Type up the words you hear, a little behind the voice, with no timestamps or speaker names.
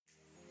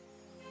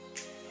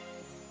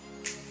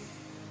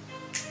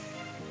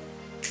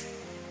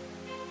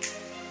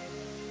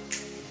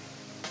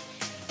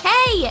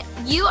Hey,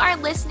 you are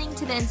listening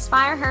to the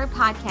Inspire Her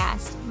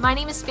podcast. My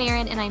name is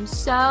Farron, and I'm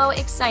so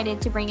excited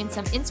to bring in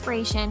some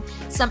inspiration,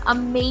 some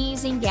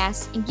amazing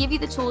guests, and give you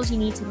the tools you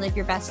need to live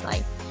your best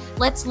life.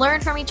 Let's learn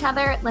from each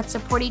other, let's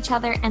support each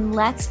other, and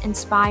let's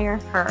inspire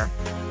her.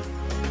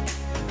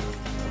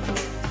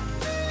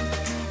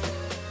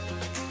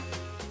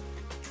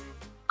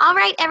 All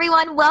right,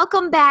 everyone,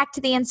 welcome back to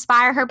the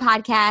Inspire Her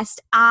podcast.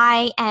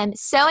 I am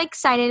so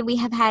excited. We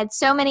have had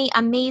so many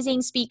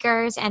amazing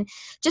speakers and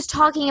just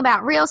talking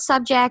about real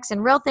subjects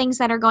and real things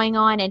that are going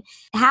on and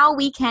how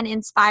we can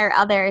inspire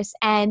others.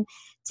 And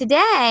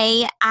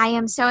today, I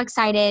am so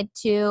excited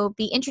to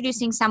be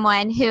introducing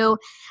someone who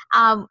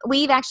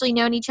we've actually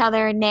known each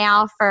other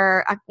now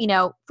for,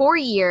 4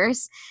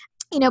 years.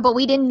 But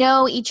we didn't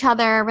know each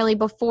other really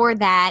before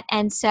that.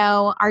 And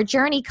so our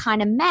journey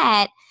kind of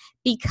met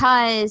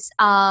because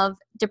of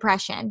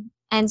depression.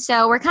 And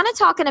so we're kind of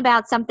talking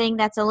about something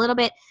that's a little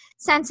bit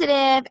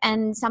sensitive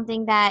and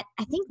something that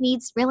I think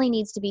really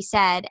needs to be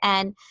said.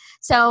 And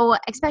so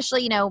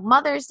especially,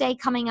 Mother's Day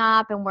coming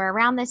up and we're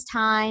around this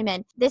time,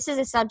 and this is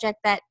a subject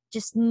that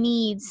just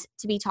needs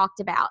to be talked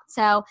about.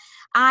 So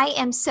I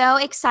am so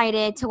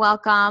excited to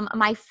welcome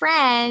my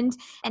friend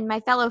and my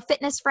fellow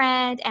fitness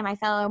friend and my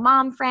fellow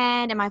mom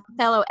friend and my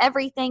fellow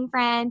everything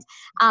friend.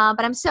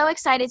 But I'm so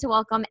excited to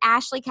welcome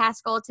Ashley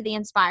Caskell to the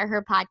Inspire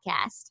Her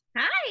podcast.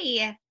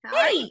 Hi. How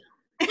are you?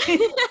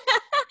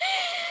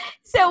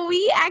 So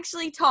we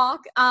actually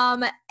talk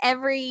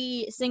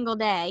every single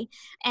day,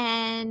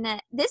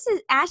 and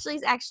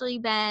Ashley's actually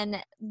been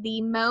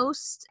the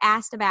most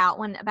asked about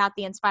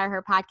the Inspire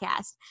Her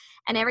podcast.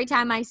 And every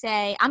time I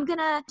say I'm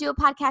gonna do a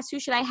podcast, who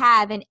should I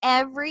have? And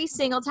every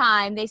single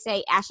time they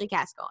say Ashley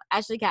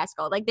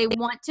Caskell, like they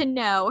want to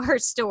know her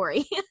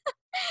story.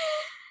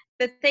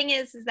 The thing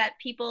is that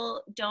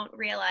people don't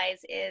realize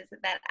is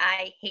that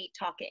I hate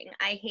talking.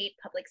 I hate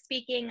public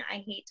speaking.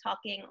 I hate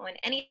talking on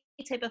any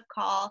type of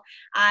call.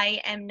 I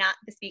am not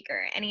the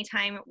speaker.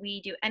 Anytime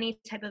we do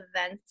any type of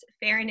events,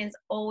 Farron is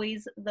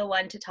always the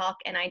one to talk,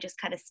 and I just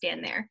kind of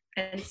stand there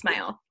and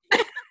smile.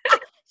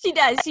 She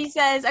does. She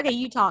says, okay,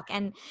 you talk.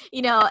 And,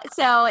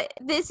 so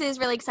this is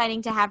really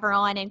exciting to have her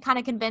on and kind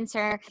of convince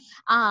her.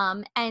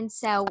 And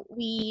so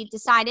we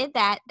decided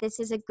that this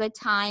is a good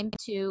time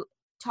to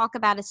talk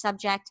about a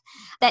subject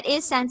that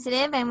is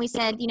sensitive, and we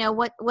said,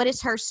 what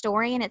is her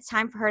story, and it's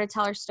time for her to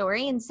tell her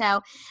story. And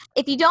so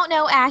if you don't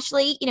know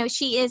Ashley,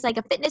 she is like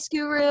a fitness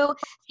guru.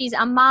 She's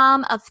a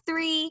mom of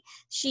 3.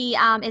 She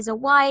is a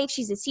wife.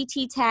 She's a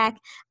CT tech,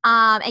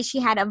 and she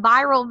had a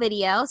viral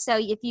video. So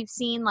if you've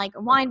seen like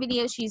a wine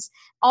video, she's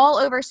all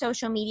over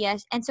social media.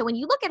 And so when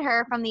you look at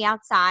her from the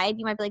outside,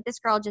 you might be like, this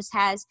girl just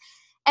has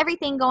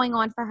everything going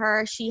on for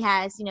her. She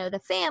has,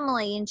 the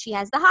family, and she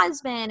has the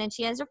husband, and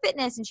she has her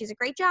fitness, and she has a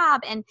great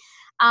job. And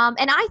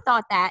I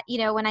thought that,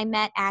 when I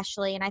met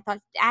Ashley, and I thought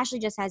Ashley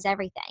just has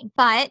everything,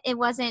 but it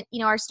wasn't.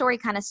 Our story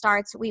kind of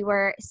starts. We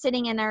were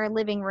sitting in our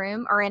living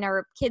room or in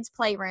our kids'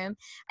 playroom,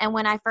 and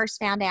when I first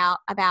found out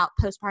about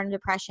postpartum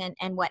depression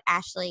and what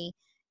Ashley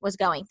was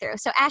going through.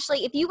 So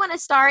Ashley, if you want to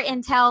start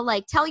and tell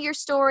your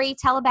story,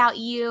 tell about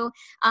you,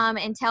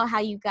 and tell how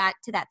you got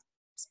to that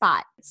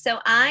spot. So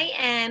I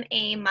am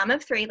a mom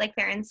of 3, like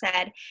Farron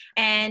said,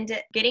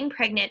 and getting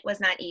pregnant was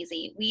not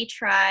easy. We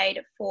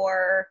tried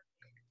for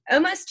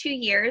almost 2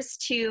 years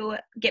to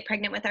get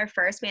pregnant with our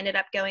first. We ended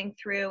up going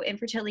through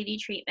infertility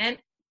treatment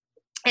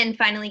and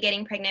finally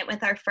getting pregnant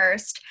with our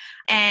first,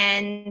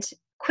 and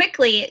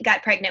quickly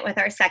got pregnant with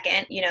our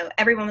second.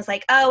 Everyone was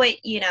like, oh,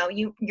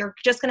 you're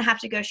just going to have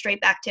to go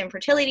straight back to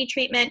infertility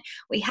treatment.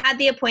 We had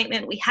the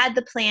appointment, we had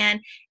the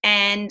plan,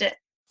 and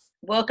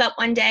woke up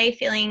one day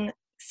feeling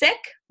sick,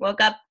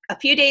 woke up a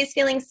few days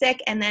feeling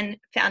sick, and then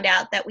found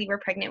out that we were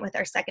pregnant with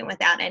our second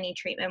without any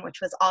treatment, which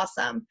was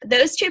awesome.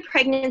 Those 2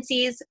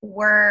 pregnancies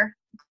were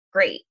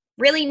great.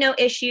 Really no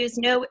issues,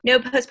 no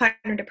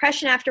postpartum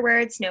depression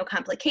afterwards, no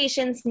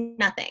complications,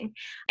 nothing.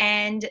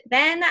 And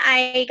then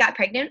I got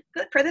pregnant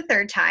for the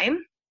 3rd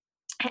time,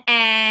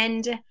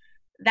 and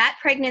that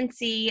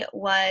pregnancy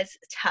was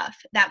tough.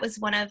 That was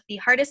one of the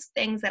hardest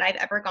things that I've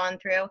ever gone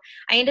through.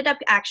 I ended up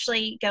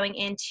actually going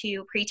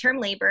into preterm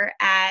labor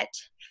at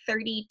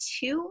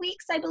 32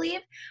 weeks, I believe,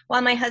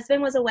 while my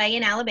husband was away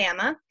in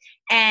Alabama,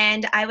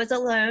 and I was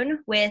alone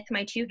with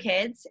my 2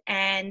 kids,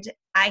 and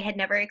I had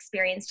never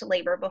experienced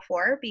labor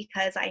before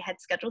because I had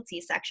scheduled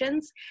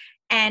C-sections.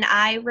 And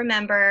I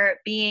remember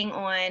being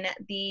on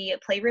the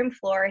playroom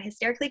floor,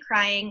 hysterically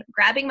crying,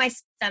 grabbing my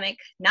stomach,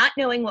 not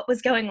knowing what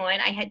was going on.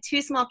 I had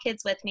 2 small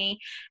kids with me,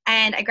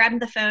 and I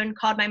grabbed the phone,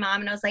 called my mom,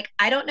 and I was like,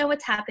 I don't know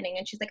what's happening.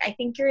 And she's like, I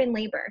think you're in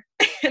labor.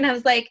 And I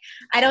was like,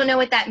 I don't know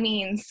what that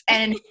means.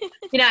 And,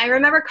 I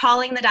remember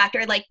calling the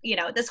doctor,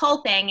 this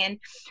whole thing, and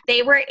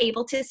they were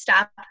able to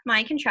stop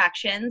my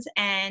contractions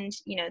and,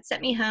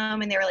 sent me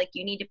home, and they were like,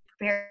 you need to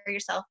prepare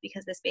yourself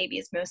because this baby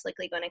is most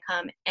likely going to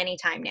come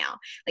anytime now.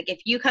 Like,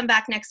 if you come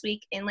back next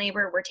week in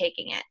labor, we're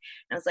taking it.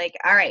 And I was like,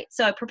 all right.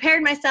 So I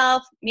prepared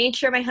myself, made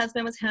sure my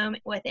husband was home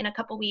within a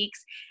couple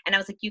weeks. And I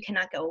was like, you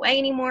cannot go away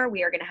anymore.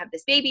 We are going to have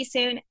this baby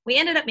soon. We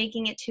ended up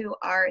making it to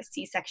our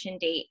C-section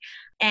date.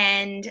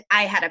 And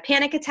I had a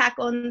panic attack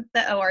on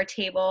the OR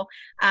table.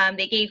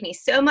 They gave me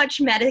so much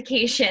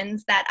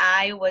medications that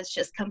I was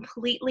just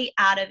completely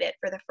out of it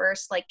for the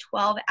first like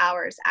 12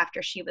 hours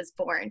after she was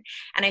born.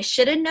 And I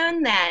should have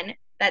known then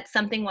that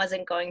something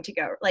wasn't going to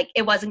go, like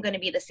it wasn't going to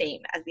be the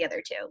same as the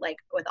other two. Like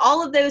with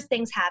all of those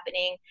things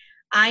happening,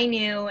 I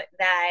knew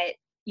that,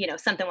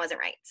 something wasn't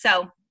right.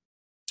 So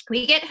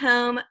we get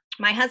home.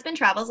 My husband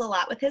travels a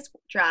lot with his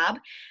job.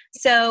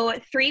 So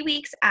 3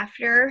 weeks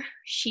after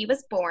she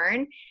was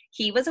born,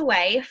 he was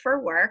away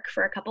for work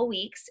for a couple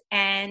weeks.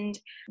 And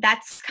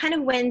that's kind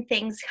of when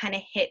things kind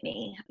of hit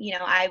me.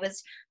 I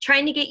was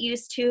trying to get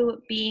used to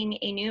being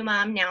a new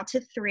mom now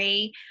to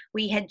 3.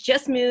 We had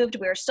just moved.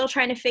 We were still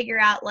trying to figure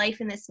out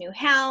life in this new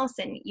house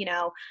and,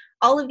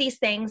 all of these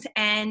things.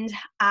 And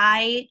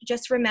I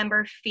just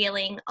remember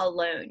feeling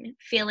alone,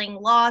 feeling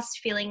lost,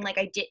 feeling like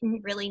I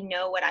didn't really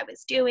know what I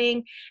was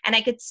doing. And I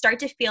could start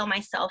to feel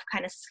myself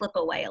kind of slip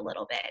away a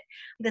little bit.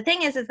 The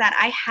thing is that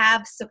I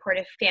have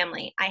supportive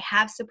family. I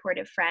have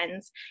supportive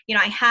friends.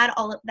 I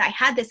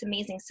had this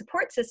amazing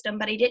support system,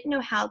 but I didn't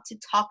know how to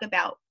talk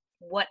about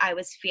what I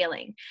was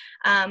feeling.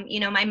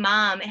 My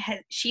mom,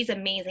 she's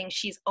amazing.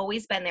 She's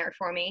always been there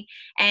for me.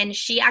 And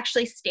she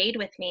actually stayed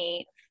with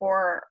me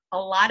for a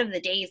lot of the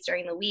days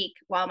during the week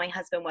while my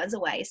husband was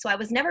away. So I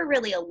was never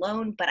really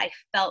alone, but I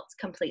felt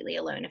completely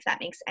alone, if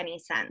that makes any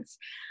sense.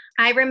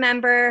 I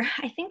remember,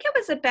 I think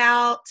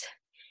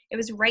it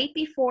was right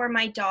before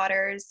my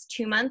daughter's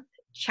 2-month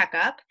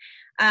checkup.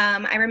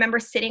 I remember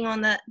sitting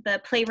on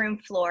the playroom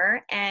floor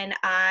and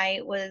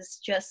I was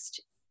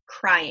just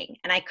crying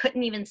and I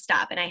couldn't even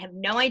stop. And I have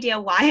no idea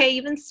why I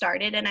even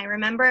started. And I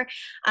remember,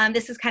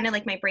 this is kind of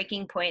like my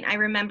breaking point. I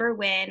remember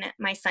when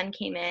my son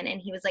came in and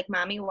he was like,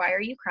 "Mommy, why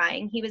are you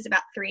crying?" He was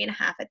about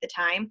 3.5 at the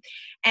time.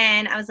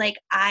 And I was like,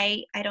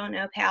 I don't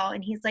know, pal.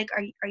 And he's like,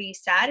 are you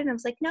sad? And I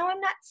was like, "No,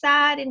 I'm not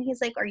sad." And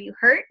he's like, "Are you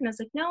hurt?" And I was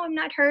like, "No, I'm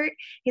not hurt."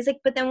 He's like,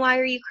 "But then why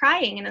are you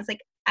crying?" And I was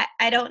like,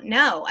 I don't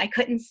know. I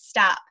couldn't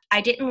stop.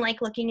 I didn't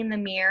like looking in the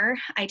mirror.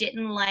 I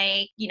didn't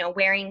like,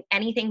 wearing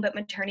anything but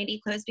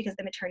maternity clothes because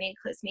the maternity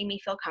clothes made me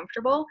feel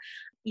comfortable.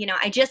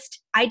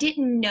 I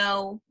didn't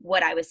know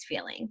what I was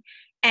feeling.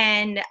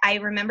 And I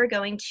remember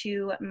going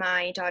to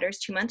my daughter's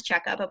 2-month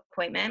checkup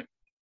appointment.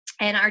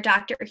 And our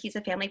doctor, he's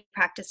a family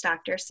practice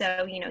doctor.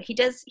 So, he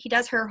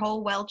does her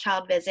whole well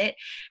child visit.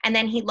 And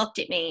then he looked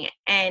at me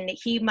and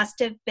he must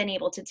have been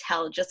able to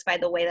tell just by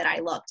the way that I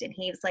looked. And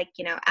he was like,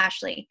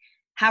 "Ashley,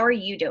 how are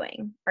you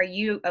doing? Are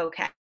you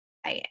okay?"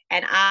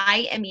 And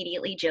I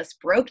immediately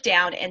just broke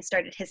down and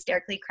started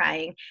hysterically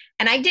crying.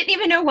 And I didn't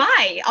even know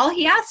why. All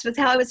he asked was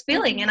how I was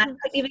feeling. And I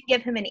couldn't even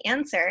give him an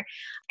answer.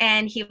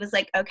 And he was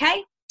like,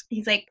 "Okay."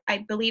 He's like,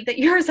 "I believe that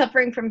you're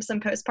suffering from some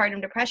postpartum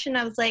depression."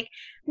 I was like,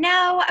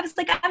 "No." I was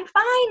like, "I'm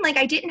fine. Like,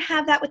 I didn't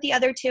have that with the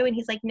other two." And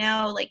he's like,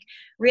 "No, like,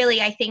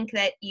 really, I think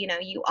that,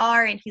 you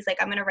are." And he's like,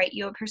 "I'm going to write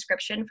you a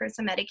prescription for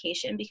some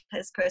medication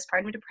because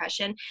postpartum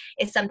depression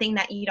is something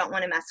that you don't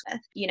want to mess with.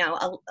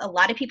 A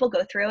lot of people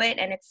go through it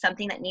and it's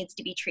something that needs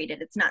to be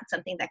treated. It's not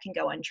something that can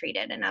go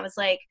untreated." And I was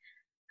like,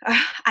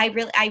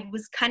 I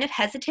was kind of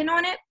hesitant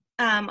on it,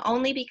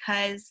 only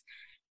because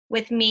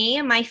with me,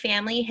 my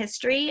family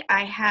history,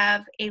 I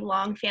have a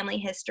long family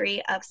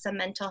history of some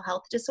mental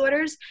health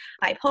disorders,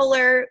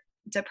 bipolar,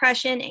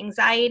 depression,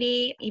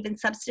 anxiety, even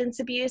substance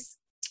abuse.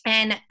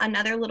 And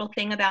another little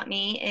thing about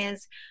me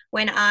is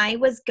when I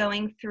was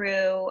going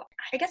through,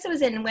 I guess it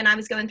was when I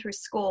was going through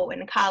school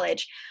in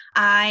college,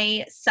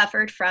 I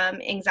suffered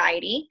from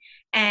anxiety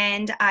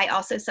and I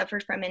also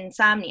suffered from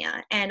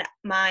insomnia. And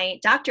my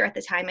doctor at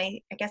the time,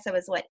 I guess I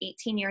was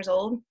 18 years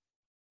old.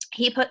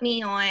 He put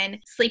me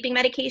on sleeping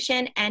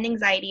medication and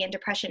anxiety and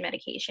depression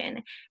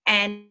medication.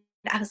 And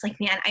I was like,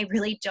 man, I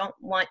really don't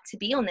want to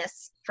be on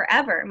this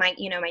forever.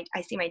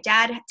 I see my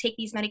dad take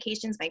these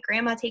medications. My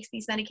grandma takes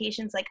these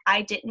medications. Like,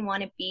 I didn't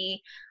want to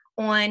be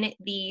on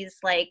these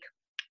like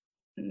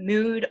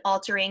mood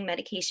altering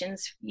medications,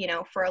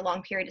 for a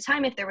long period of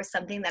time if there was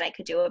something that I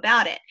could do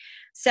about it.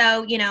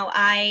 So,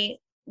 I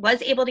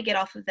was able to get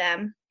off of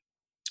them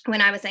when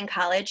I was in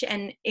college,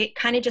 and it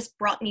kind of just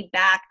brought me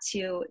back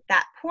to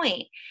that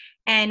point.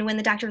 And when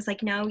the doctor was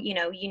like, "No, you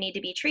need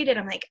to be treated,"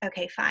 I'm like,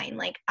 "Okay, fine.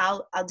 Like,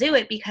 I'll do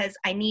it," because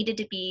I needed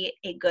to be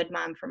a good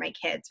mom for my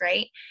kids,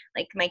 right?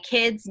 Like, my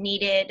kids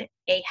needed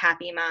a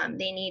happy mom.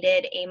 They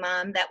needed a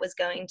mom that was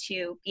going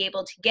to be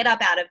able to get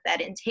up out of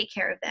bed and take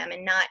care of them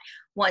and not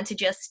want to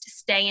just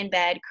stay in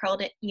bed,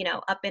 curled it,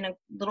 up in a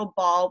little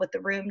ball with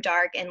the room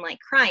dark and like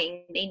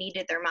crying. They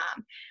needed their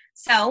mom.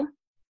 So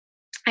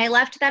I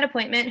left that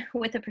appointment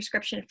with a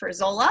prescription for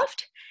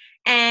Zoloft,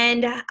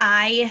 and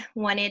I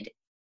wanted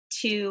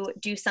to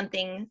do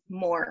something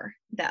more,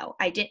 though.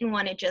 I didn't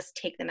want to just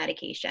take the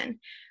medication.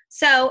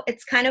 So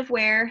it's kind of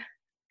where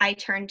I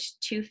turned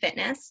to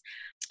fitness.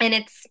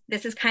 and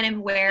this is kind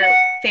of where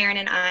Farron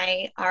and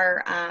I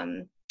are,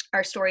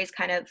 our stories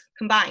kind of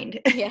combined.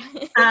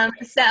 Yeah.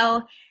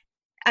 So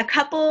a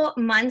couple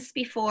months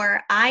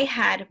before I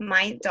had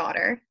my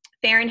daughter,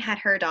 Farron had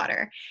her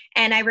daughter.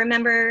 And I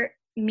remember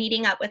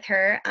meeting up with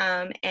her,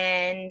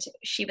 and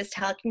she was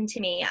talking to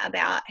me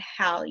about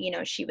how,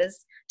 she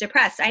was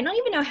depressed. I don't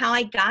even know how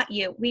I got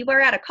you. We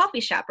were at a coffee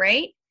shop,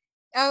 right?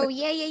 Oh,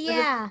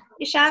 yeah.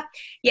 Coffee shop.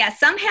 Yeah,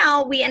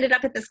 somehow we ended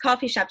up at this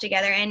coffee shop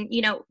together, and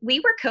we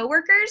were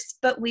coworkers,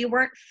 but we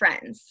weren't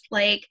friends.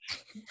 Like,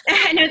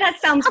 I know that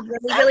sounds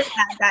really, really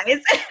bad,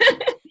 guys.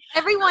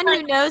 Everyone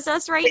who knows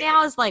us right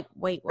now is like,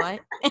 wait,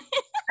 what?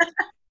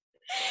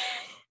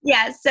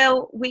 Yeah,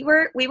 so we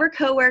were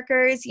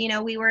coworkers,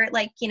 we were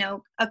like,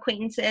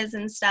 acquaintances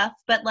and stuff,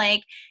 but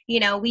like,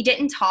 we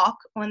didn't talk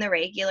on the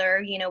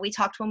regular, we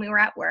talked when we were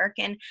at work,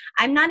 and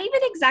I'm not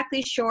even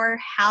exactly sure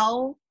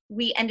how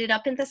we ended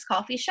up in this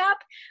coffee shop,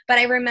 but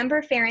I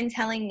remember Farron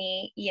telling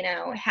me,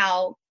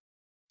 how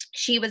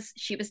she was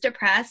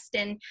depressed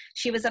and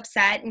she was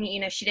upset,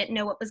 and she didn't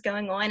know what was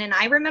going on, and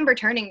I remember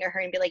turning to her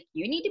and be like,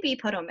 you need to be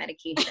put on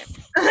medication.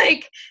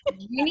 Like,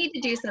 you need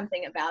to do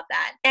something about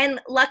that. And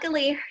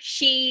luckily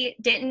she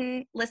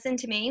didn't listen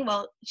to me.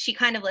 Well, she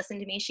kind of listened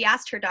to me. She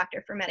asked her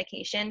doctor for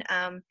medication,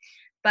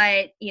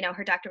 but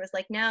her doctor was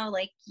like, no,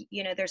 like,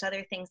 there's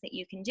other things that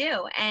you can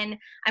do. And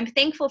I'm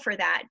thankful for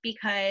that,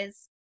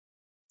 because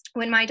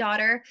when my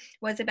daughter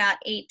was about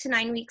 8 to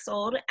 9 weeks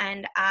old,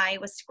 and I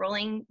was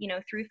scrolling,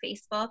 through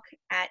Facebook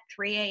at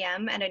 3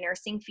 a.m. at a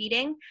nursing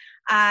feeding,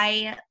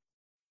 I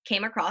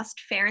came across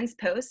Farron's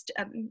post.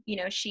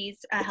 She's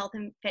a health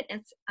and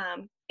fitness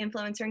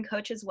influencer and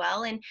coach as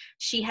well, and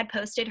she had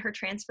posted her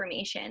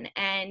transformation.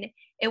 And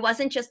it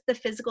wasn't just the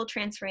physical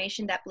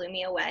transformation that blew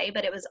me away,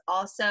 but it was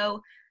also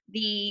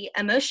the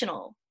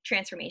emotional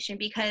transformation,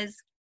 because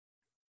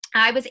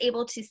I was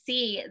able to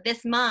see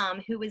this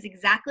mom who was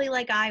exactly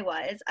like I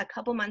was a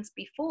couple months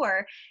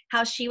before,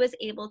 how she was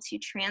able to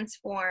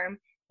transform,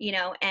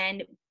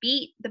 and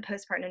beat the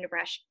postpartum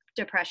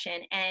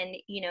depression and,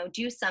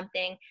 do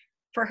something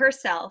for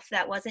herself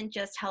that wasn't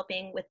just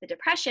helping with the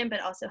depression, but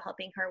also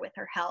helping her with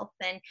her health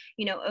and,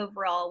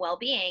 overall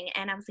well-being.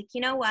 And I was like, you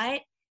know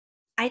what?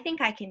 I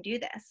think I can do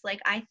this. Like,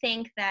 I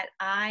think that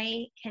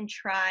I can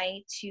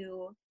try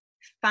to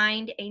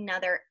find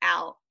another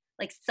out,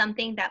 like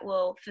something that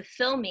will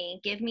fulfill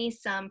me, give me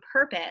some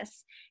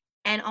purpose,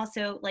 and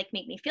also like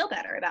make me feel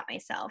better about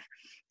myself.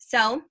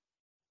 So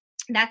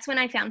that's when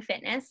I found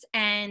fitness,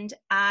 and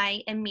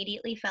I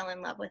immediately fell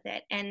in love with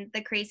it. And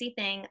the crazy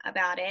thing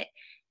about it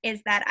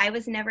is that I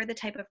was never the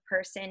type of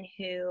person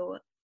who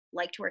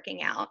liked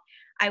working out.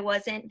 I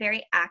wasn't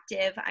very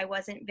active. I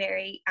was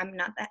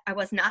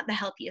not the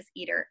healthiest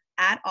eater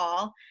at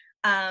all.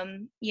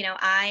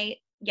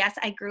 Yes,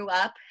 I grew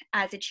up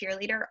as a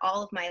cheerleader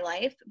all of my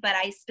life, but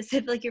I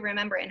specifically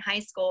remember in high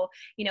school,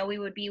 we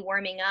would be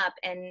warming up,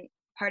 and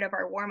part of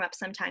our warm up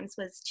sometimes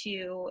was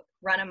to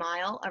run a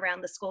mile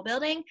around the school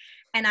building.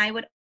 And I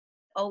would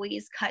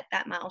always cut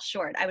that mile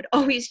short. I would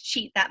always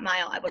cheat that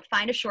mile. I would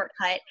find a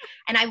shortcut,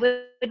 and I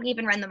wouldn't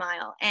even run the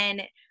mile.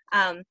 And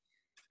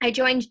I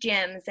joined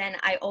gyms, and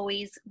I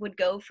always would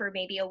go for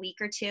maybe a week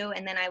or two,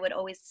 and then I would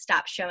always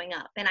stop showing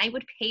up. And I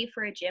would pay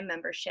for a gym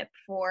membership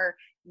for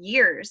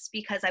years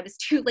because I was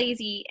too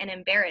lazy and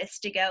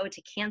embarrassed to go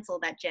to cancel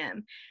that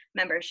gym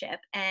membership.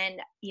 And,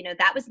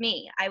 that was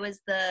me. I was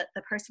the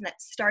person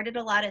that started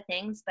a lot of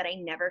things, but I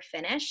never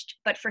finished.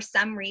 But for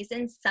some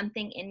reason,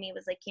 something in me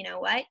was like, you know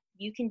what,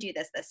 you can do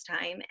this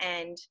time.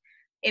 And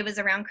it was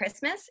around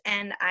Christmas,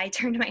 and I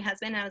turned to my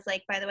husband and I was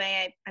like, by the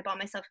way, I bought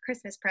myself a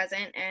Christmas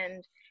present,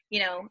 and,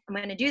 I'm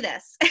going to do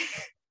this.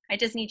 I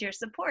just need your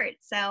support.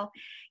 So,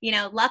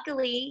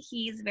 luckily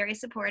he's very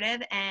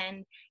supportive,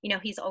 and,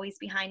 he's always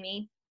behind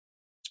me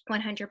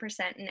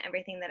 100% in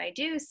everything that I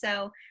do.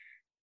 So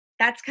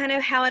that's kind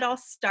of how it all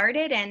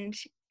started. And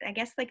I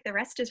guess like the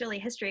rest is really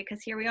history,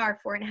 because here we are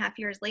 4.5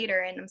 years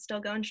later, and I'm still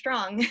going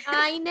strong.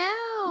 I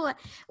know.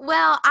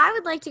 Well, I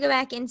would like to go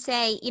back and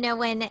say,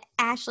 when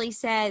Ashley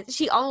says,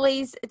 she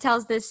always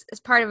tells this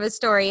as part of a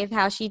story of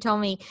how she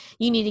told me,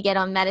 you need to get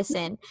on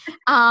medicine.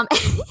 And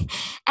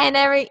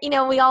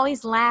we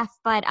always laugh,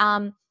 but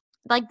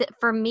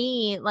for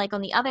me, like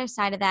on the other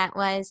side of that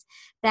was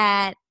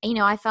that,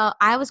 I felt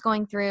I was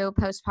going through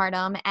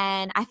postpartum,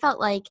 and I felt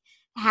like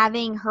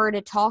having her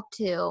to talk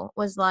to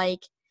was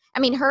like,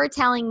 her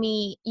telling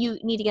me you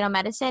need to get on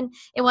medicine,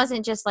 it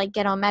wasn't just like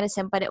get on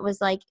medicine, but it was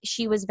like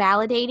she was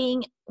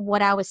validating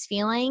what I was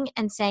feeling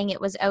and saying it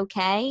was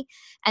okay,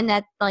 and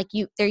that like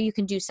you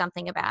can do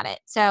something about it.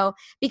 So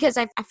because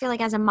I feel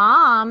like as a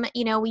mom,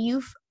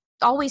 you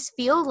always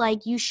feel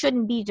like you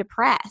shouldn't be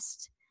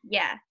depressed.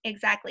 Yeah,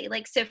 exactly.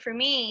 Like, so for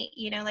me,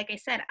 like I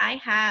said,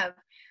 I have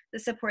the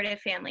supportive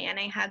family, and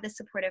I have the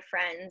supportive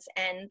friends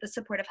and the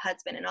supportive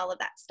husband and all of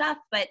that stuff.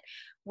 But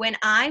when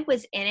I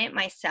was in it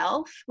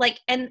myself, like,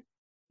 and,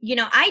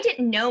 I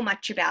didn't know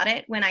much about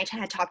it when I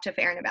had talked to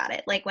Farron about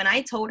it. Like when I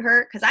told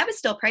her, cause I was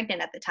still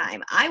pregnant at the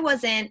time, I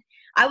wasn't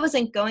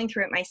going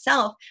through it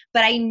myself,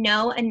 but I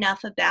know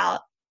enough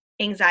about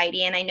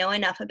anxiety and I know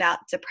enough about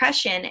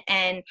depression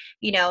and,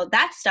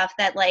 that stuff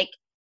that like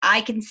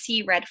I can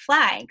see red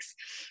flags.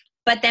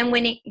 But then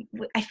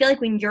I feel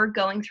like when you're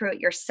going through it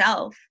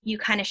yourself, you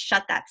kind of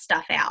shut that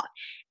stuff out.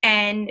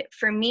 And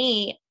for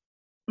me,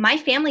 my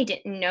family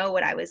didn't know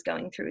what I was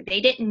going through.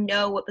 They didn't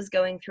know what was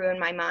going through in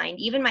my mind.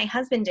 Even my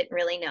husband didn't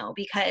really know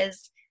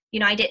because,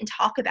 I didn't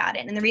talk about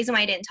it. And the reason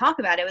why I didn't talk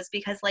about it was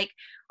because like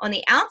on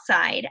the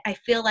outside, I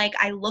feel like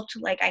I looked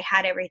like I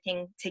had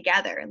everything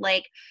together.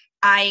 Like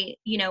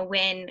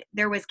when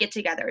there was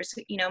get-togethers,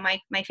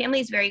 my family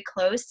is very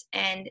close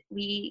and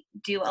we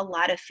do a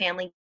lot of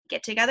family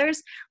get-togethers.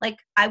 Like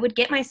I would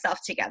get myself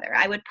together.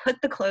 I would put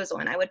the clothes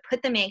on. I would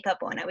put the makeup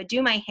on. I would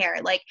do my hair.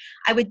 Like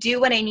I would do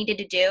what I needed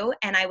to do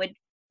and I would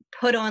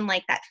put on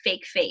like that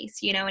fake face,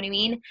 you know what I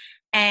mean?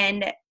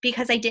 And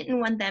because I didn't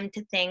want them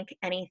to think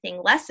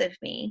anything less of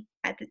me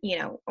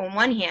on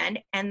one hand.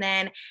 And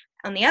then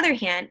on the other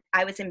hand,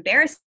 I was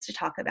embarrassed to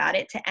talk about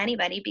it to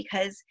anybody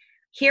because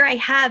here I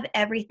have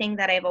everything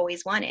that I've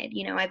always wanted.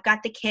 I've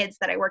got the kids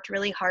that I worked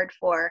really hard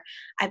for.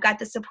 I've got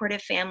the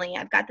supportive family.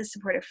 I've got the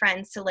supportive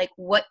friends. So like,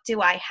 what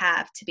do I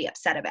have to be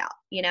upset about?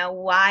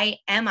 Why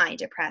am I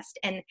depressed?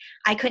 And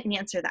I couldn't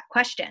answer that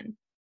question.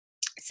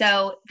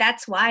 So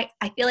that's why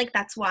I feel like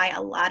that's why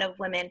a lot of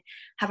women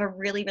have a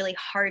really, really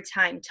hard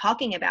time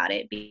talking about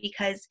it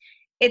because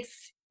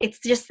it's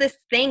just this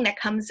thing that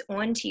comes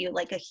onto you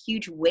like a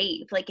huge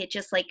wave. Like it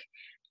just like,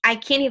 I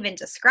can't even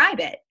describe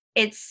it.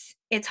 It's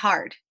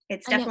hard.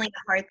 It's definitely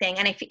a hard thing.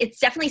 And it's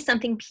definitely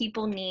something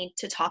people need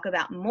to talk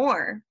about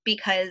more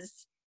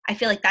because I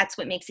feel like that's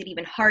what makes it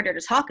even harder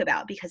to talk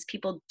about because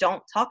people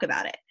don't talk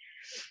about it.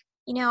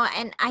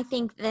 And I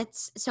think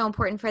that's so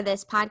important for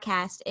this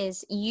podcast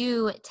is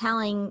you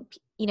telling,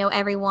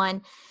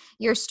 everyone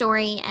your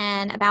story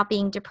and about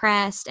being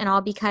depressed and all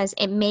because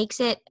it makes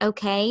it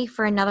okay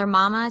for another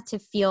mama to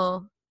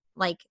feel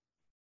like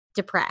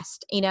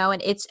depressed,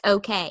 and it's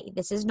okay.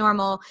 This is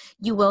normal.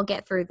 You will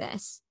get through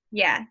this.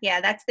 Yeah,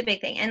 that's the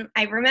big thing. And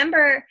I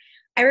remember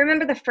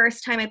the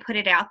first time I put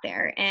it out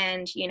there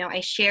and, I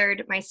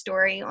shared my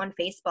story on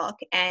Facebook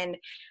and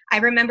I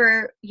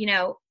remember,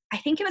 I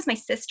think it was my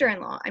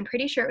sister-in-law. I'm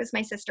pretty sure it was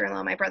my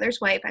sister-in-law, my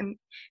brother's wife. I'm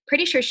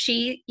pretty sure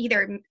she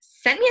either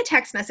sent me a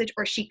text message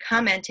or she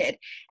commented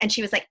and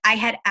she was like, I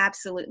had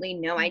absolutely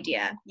no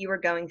idea you were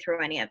going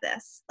through any of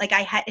this. Like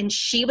and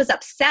she was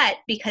upset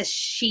because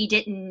she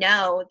didn't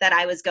know that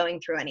I was going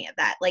through any of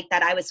that. Like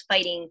that I was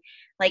fighting,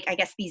 like, I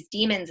guess these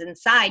demons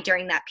inside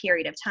during that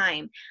period of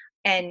time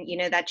and,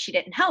 that she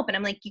didn't help. And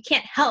I'm like, you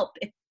can't help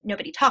if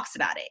nobody talks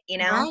about it,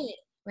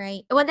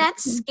 Right. Well,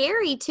 that's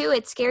scary too.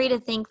 It's scary to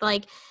think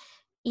like,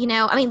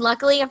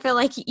 luckily I feel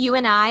like you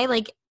and I,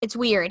 like, it's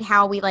weird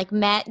how we like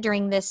met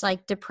during this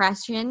like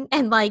depression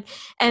and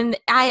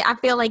I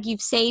feel like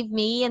you've saved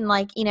me and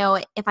like,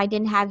 if I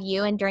didn't have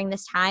you and during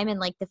this time and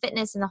like the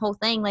fitness and the whole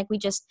thing, like we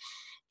just,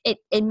 it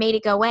made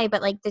it go away.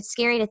 But like, it's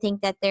scary to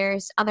think that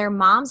there's other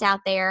moms out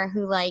there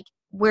who like,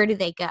 where do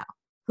they go?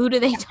 Who do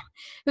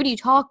you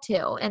talk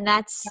to? And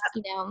that's,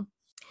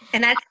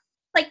 and that's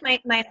like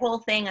my whole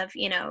thing of,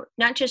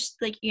 not just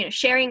like,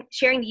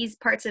 sharing these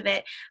parts of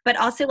it, but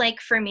also like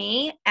for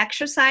me,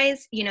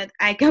 exercise,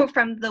 I go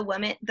from the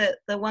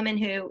woman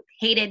who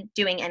hated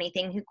doing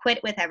anything, who quit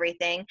with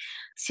everything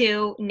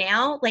to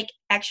now like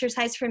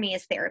exercise for me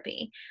is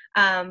therapy.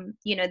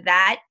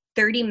 That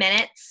 30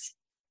 minutes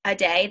a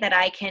day that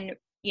I can,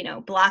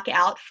 block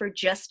out for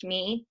just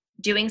me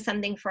doing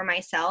something for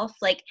myself,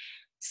 like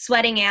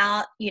sweating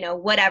out,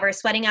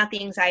 sweating out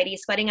the anxiety,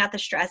 sweating out the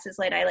stress is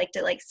like I like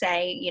to like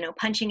say,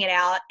 punching it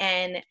out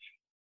and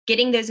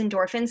getting those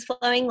endorphins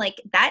flowing,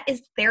 like that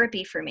is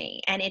therapy for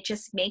me. And it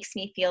just makes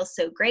me feel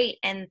so great.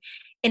 And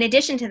in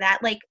addition to that,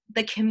 like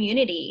the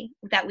community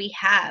that we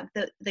have,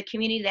 the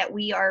community that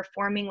we are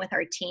forming with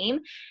our team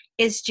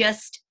is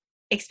just,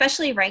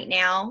 especially right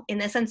now in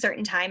this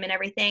uncertain time and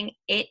everything,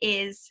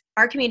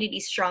 our community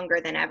is stronger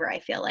than ever. I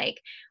feel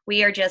like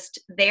we are just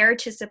there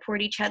to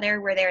support each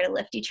other. We're there to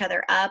lift each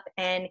other up.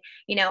 And,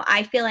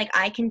 I feel like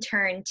I can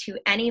turn to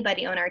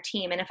anybody on our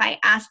team. And if I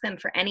ask them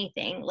for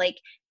anything, like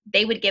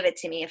they would give it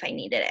to me if I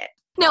needed it.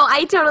 No,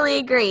 I totally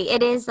agree.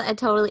 It is a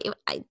totally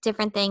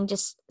different thing,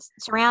 just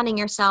surrounding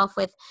yourself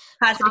with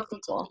positive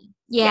people.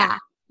 Yeah.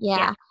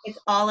 It's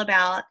all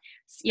about,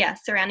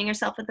 surrounding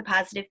yourself with the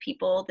positive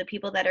people, the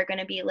people that are going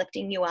to be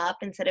lifting you up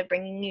instead of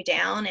bringing you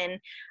down. And,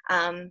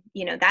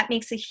 that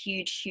makes a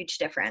huge, huge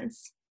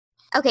difference.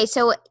 Okay.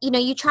 So,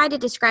 you tried to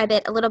describe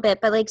it a little bit,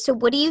 but like, so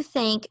what do you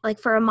think, like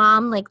for a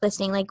mom, like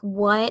listening, like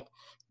what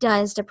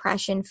does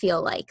depression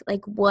feel like?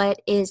 Like,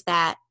 what is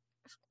that?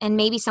 And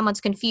maybe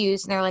someone's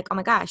confused and they're like, oh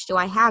my gosh, do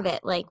I have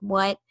it? Like,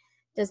 what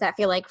does that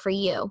feel like for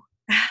you?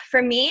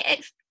 For me,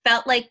 it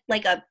felt like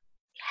a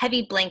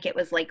heavy blanket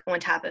was like on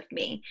top of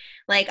me.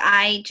 Like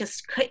I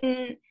just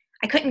couldn't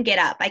get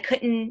up. I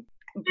couldn't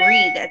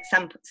breathe at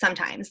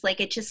sometimes. Like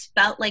it just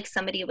felt like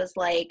somebody was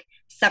like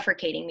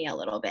suffocating me a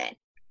little bit.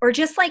 Or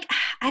just like,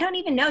 I don't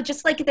even know,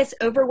 just like this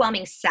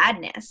overwhelming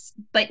sadness,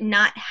 but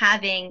not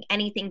having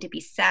anything to be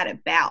sad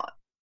about.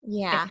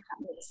 Yeah. if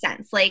that makes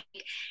sense. Like,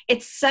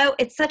 it's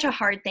such a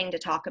hard thing to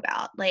talk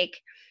about,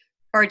 like,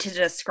 or to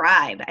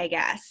describe, I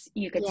guess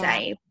you could Yeah.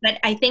 say. But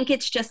I think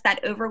it's just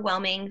that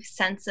overwhelming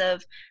sense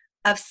of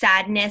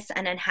sadness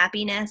and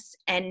unhappiness,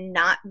 and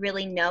not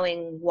really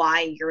knowing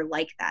why you're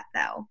like that,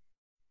 though.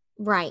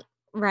 Right.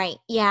 Right.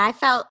 Yeah,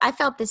 I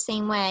felt the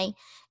same way.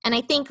 And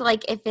I think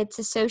like if it's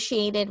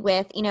associated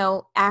with,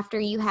 after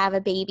you have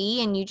a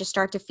baby and you just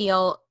start to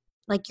feel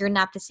like you're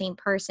not the same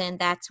person,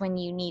 that's when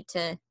you need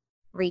to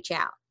reach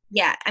out.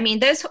 Yeah, I mean,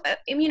 those,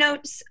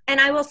 and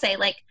I will say,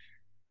 like,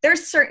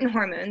 there's certain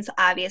hormones,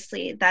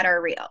 obviously, that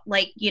are real,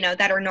 like,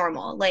 that are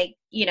normal. Like,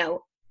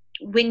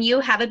 when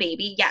you have a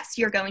baby, yes,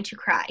 you're going to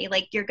cry.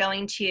 Like, you're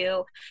going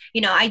to,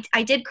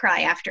 I did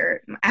cry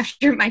after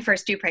my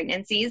first two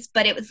pregnancies,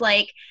 but it was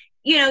like,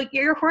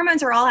 your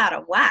hormones are all out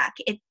of whack.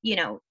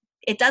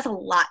 It does a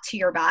lot to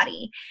your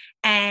body.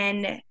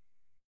 And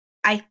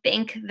I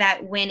think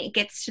that when it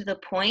gets to the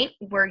point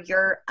where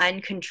you're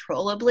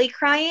uncontrollably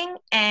crying,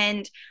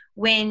 and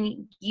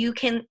when you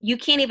can't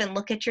even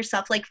look at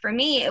yourself, like for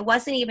me, it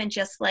wasn't even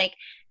just like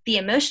the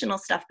emotional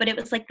stuff, but it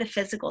was like the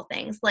physical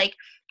things. Like,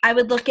 I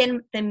would look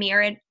in the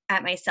mirror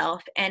at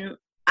myself, and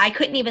I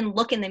couldn't even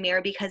look in the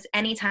mirror, because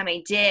anytime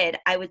I did,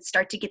 I would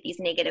start to get these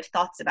negative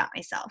thoughts about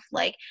myself.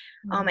 Like,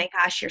 oh my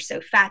gosh, you're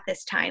so fat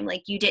this time.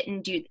 Like, you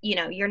didn't do,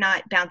 you're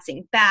not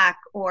bouncing back.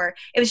 Or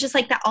it was just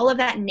like that, all of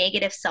that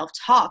negative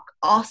self-talk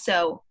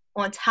also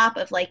on top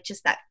of like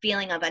just that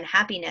feeling of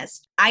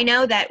unhappiness. I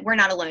know that we're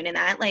not alone in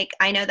that. Like,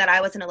 I know that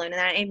I wasn't alone in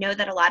that. I know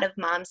that a lot of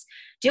moms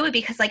do it,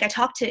 because like I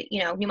talk to,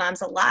 new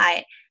moms a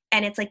lot,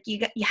 and it's like,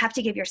 you have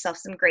to give yourself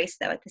some grace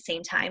though at the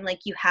same time. Like,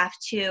 you have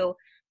to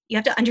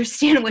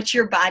understand what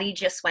your body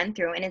just went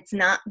through, and it's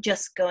not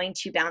just going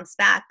to bounce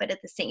back. But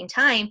at the same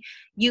time,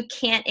 you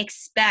can't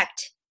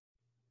expect,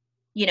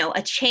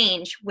 a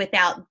change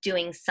without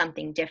doing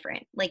something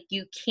different. Like,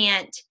 you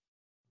can't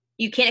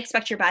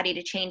expect your body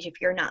to change if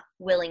you're not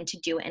willing to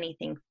do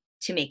anything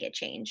to make it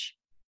change.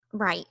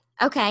 Right.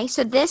 Okay.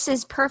 So this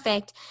is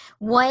perfect.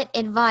 What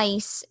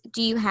advice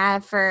do you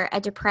have for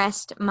a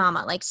depressed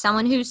mama? Like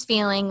someone who's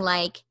feeling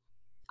like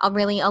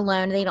really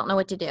alone, they don't know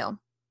what to do.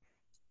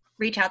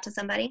 Reach out to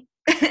somebody.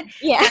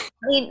 Yeah.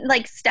 Definitely,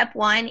 like, step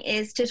one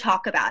is to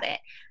talk about it.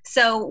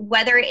 So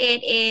whether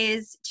it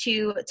is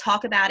to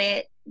talk about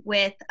it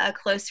with a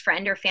close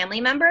friend or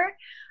family member,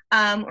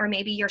 or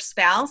maybe your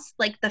spouse,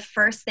 like, the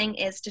first thing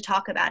is to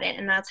talk about it.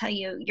 And I'll tell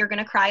you, you're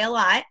going to cry a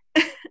lot.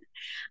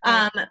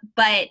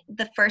 But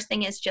the first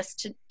thing is just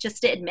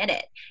to admit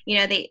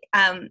it.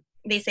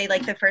 They say,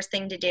 like, the first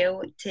thing to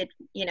do to,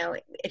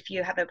 if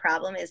you have a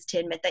problem, is to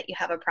admit that you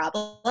have a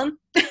problem.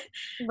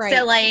 Right.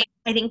 So, like,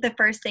 I think the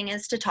first thing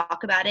is to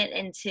talk about it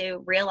and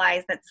to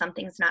realize that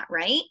something's not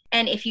right.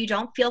 And if you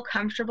don't feel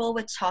comfortable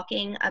with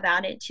talking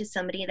about it to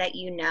somebody that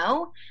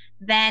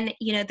then,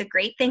 the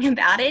great thing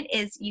about it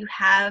is you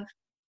have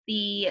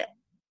the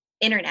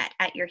internet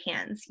at your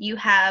hands. You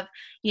have,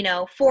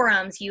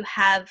 forums, you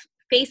have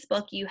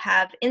Facebook, you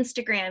have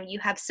Instagram, you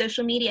have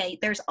social media.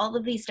 There's all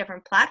of these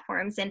different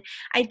platforms. And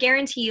I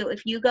guarantee you,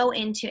 if you go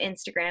into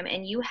Instagram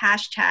and you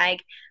hashtag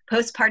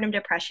postpartum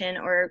depression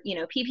or,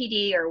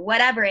 PPD or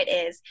whatever it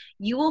is,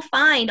 you will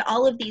find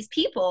all of these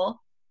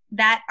people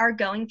that are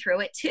going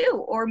through it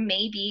too, or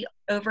maybe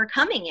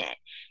overcoming it.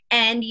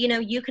 And,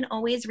 you can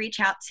always reach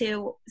out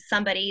to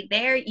somebody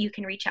there. You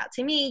can reach out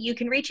to me. You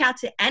can reach out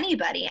to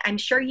anybody. I'm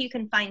sure you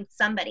can find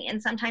somebody.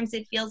 And sometimes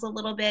it feels a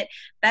little bit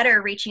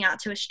better reaching out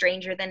to a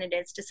stranger than it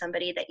is to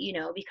somebody that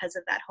because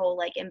of that whole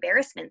like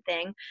embarrassment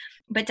thing.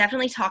 But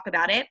definitely talk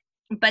about it.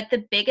 But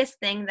the biggest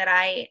thing that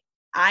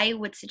I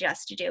would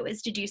suggest to do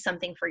is to do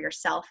something for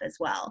yourself as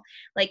well.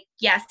 Like,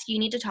 yes, you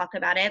need to talk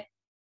about it.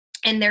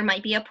 And there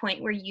might be a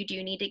point where you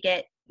do need to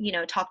get,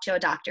 talk to a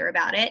doctor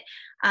about it.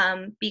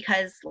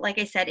 Because like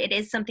I said, it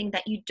is something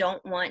that you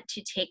don't want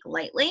to take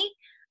lightly.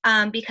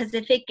 Because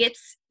if it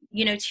gets,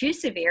 too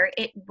severe,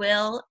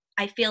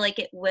 I feel like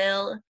it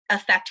will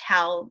affect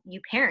how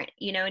you parent.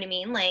 You know what I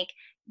mean? Like,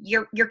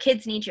 your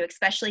kids need you,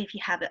 especially if you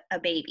have a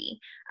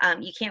baby.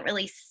 You can't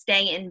really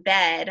stay in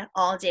bed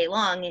all day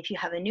long if you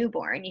have a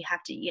newborn. You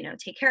have to,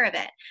 take care of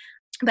it.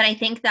 But I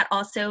think that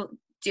also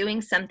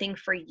doing something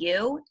for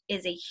you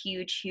is a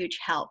huge, huge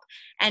help.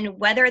 And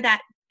whether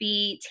that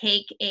be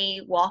take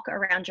a walk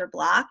around your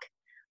block,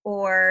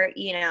 or,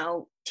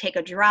 take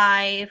a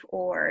drive,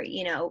 or,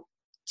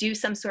 do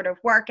some sort of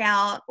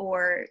workout,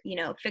 or,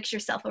 fix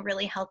yourself a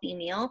really healthy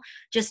meal,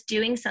 just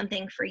doing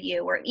something for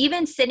you, or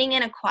even sitting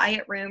in a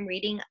quiet room,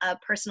 reading a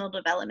personal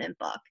development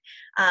book,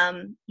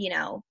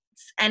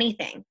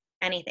 anything,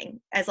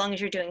 as long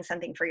as you're doing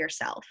something for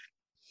yourself.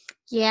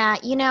 Yeah.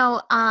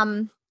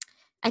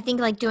 I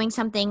think like doing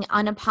something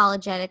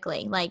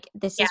unapologetically, like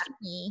this is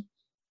me,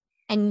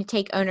 and you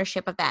take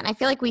ownership of that. And I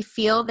feel like we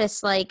feel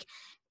this like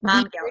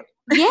mom guilt.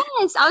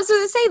 Yes, I was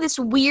going to say this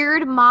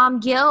weird mom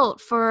guilt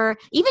for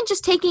even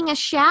just taking a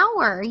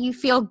shower. You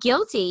feel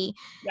guilty.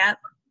 Yep.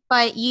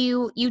 but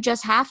you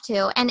just have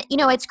to. And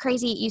it's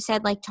crazy, you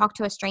said like talk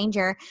to a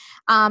stranger,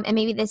 and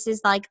maybe this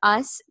is like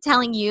us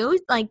telling you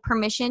like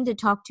permission to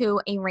talk to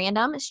a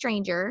random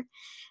stranger,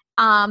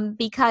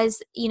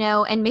 because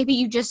and maybe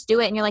you just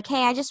do it and you're like,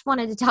 hey, I just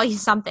wanted to tell you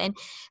something,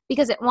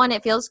 because it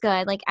feels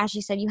good, like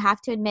Ashley said, you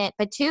have to admit.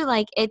 But two,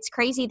 like, it's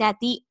crazy that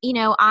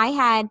I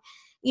had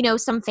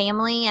some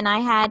family, and I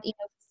had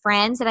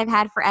friends that I've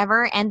had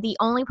forever, and the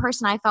only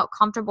person I felt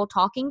comfortable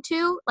talking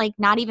to, like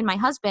not even my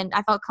husband,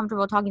 I felt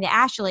comfortable talking to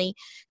Ashley,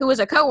 who was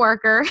a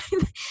coworker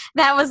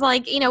that was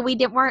like,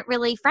 weren't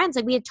really friends,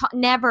 like we had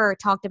never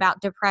talked about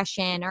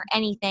depression or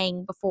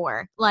anything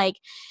before, like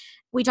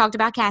we talked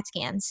about CAT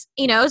scans,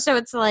 so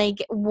it's like,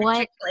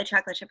 what? And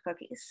chocolate chip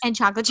cookies. And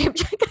chocolate chip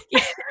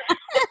cookies.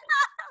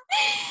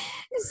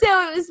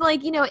 So it was like,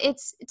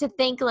 it's to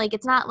think like,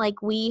 it's not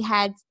like we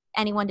had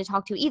anyone to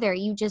talk to either.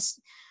 You just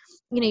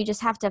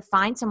have to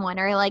find someone.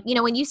 Or like,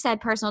 when you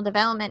said personal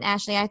development,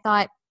 Ashley, I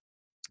thought,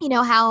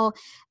 how,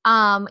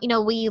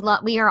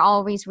 we are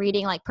always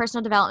reading like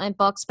personal development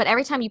books, but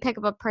every time you pick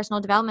up a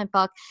personal development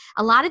book,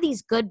 a lot of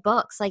these good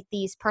books, like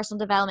these personal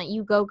development,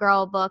 You Go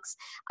Girl books,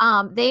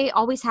 they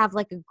always have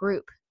like a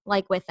group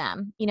like with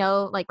them,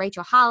 like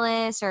Rachel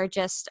Hollis, or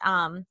just,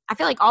 I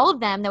feel like all of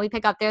them that we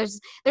pick up, there's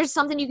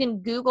something you can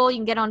Google, you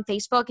can get on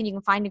Facebook, and you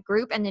can find a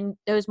group, and then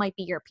those might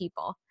be your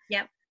people.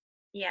 Yep.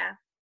 Yeah.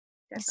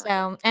 Definitely.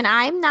 So, and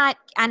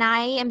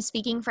I am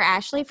speaking for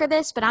Ashley for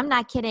this, but I'm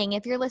not kidding.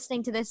 If you're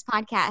listening to this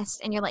podcast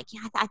and you're like,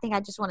 yeah, I think I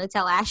just want to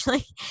tell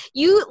Ashley,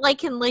 you like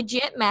can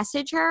legit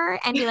message her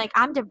and be like,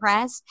 I'm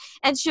depressed.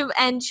 And she'll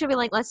be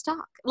like, let's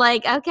talk.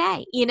 Like,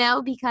 okay,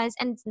 because,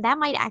 and that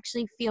might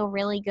actually feel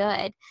really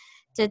good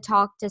to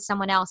talk to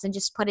someone else and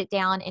just put it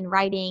down in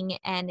writing,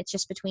 and it's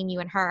just between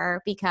you and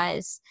her,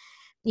 because,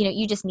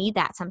 you just need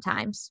that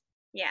sometimes.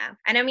 Yeah.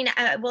 And I mean,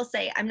 I will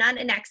say I'm not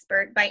an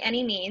expert by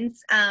any means,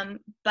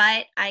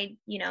 but I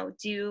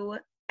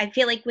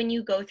feel like when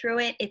you go through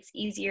it, it's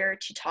easier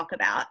to talk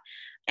about.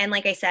 And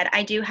like I said,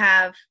 I do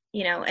have,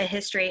 a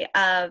history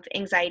of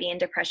anxiety and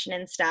depression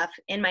and stuff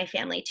in my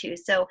family too.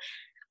 So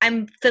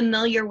I'm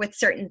familiar with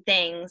certain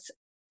things,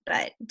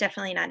 but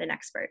definitely not an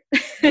expert.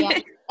 Yeah.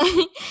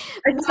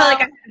 I just felt like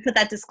I had to put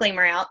that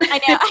disclaimer out.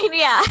 I know.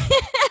 Yeah.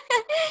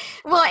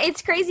 Well,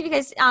 it's crazy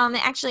because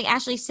actually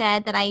Ashley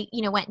said that I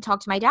went and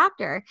talked to my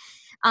doctor.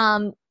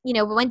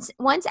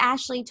 Once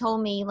Ashley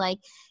told me like,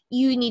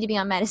 you need to be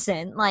on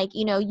medicine, like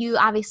you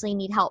obviously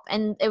need help,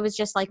 and it was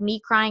just like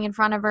me crying in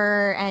front of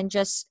her and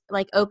just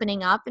like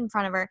opening up in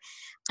front of her,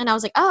 and I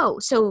was like, oh,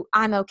 so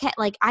I'm okay.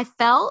 Like I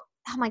felt,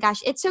 oh my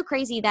gosh, it's so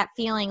crazy, that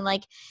feeling,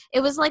 like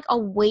it was like a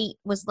weight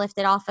was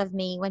lifted off of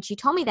me when she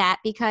told me that,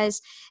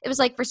 because it was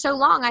like for so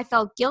long I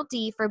felt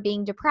guilty for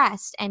being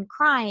depressed and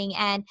crying,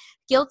 and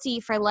guilty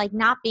for like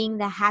not being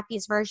the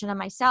happiest version of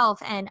myself,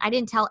 and I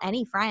didn't tell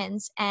any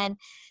friends. And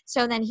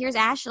so then here's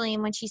Ashley,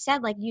 and when she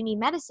said like, you need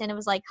medicine, it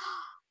was like,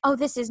 oh,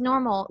 this is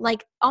normal.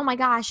 Like, oh my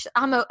gosh,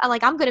 I'm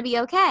going to be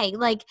okay.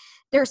 Like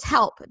there's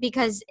help,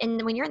 because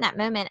when you're in that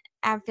moment,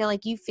 I feel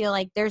like you feel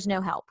like there's no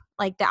help,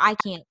 like that I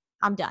can't,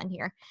 I'm done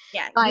here.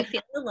 Yeah. But you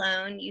feel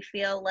alone. You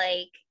feel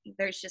like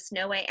there's just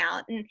no way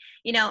out. And,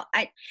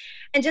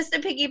 and just to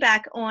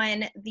piggyback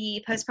on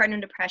the postpartum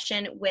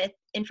depression with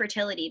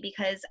infertility,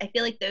 because I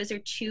feel like those are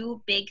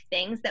two big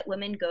things that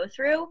women go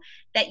through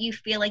that you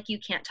feel like you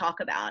can't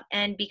talk about.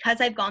 And because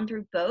I've gone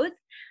through both,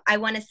 I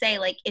want to say,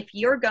 like, if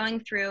you're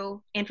going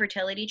through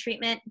infertility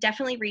treatment,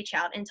 definitely reach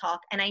out and talk.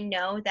 And I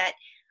know that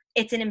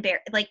it's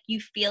like you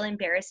feel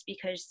embarrassed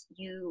because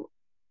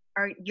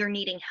you're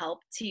needing help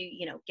to,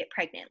 get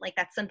pregnant. Like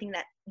that's something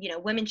that,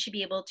 women should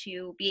be able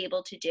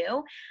to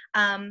do.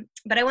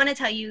 But I want to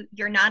tell you,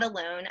 you're not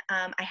alone.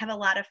 I have a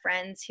lot of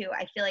friends who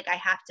I feel like I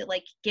have to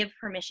like give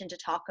permission to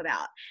talk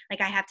about.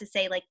 Like I have to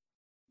say like,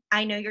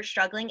 I know you're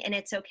struggling and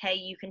it's okay.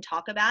 You can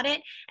talk about it.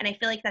 And I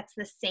feel like that's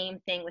the same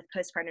thing with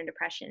postpartum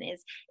depression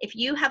is if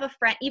you have a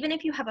friend, even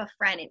if you have a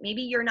friend,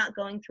 maybe you're not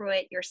going through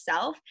it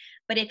yourself,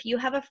 but if you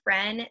have a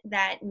friend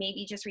that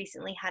maybe just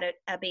recently had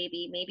a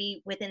baby,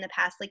 maybe within the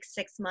past like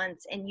 6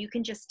 months, and you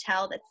can just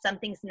tell that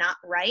something's not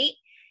right,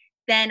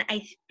 then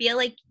I feel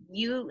like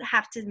you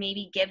have to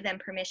maybe give them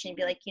permission and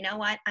be like, you know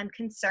what, I'm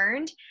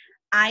concerned.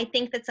 I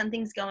think that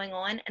something's going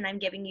on and I'm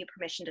giving you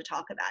permission to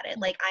talk about it.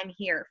 Like I'm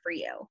here for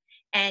you.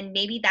 And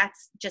maybe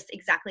that's just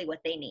exactly what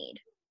they need.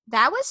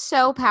 That was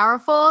so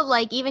powerful.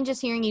 Like even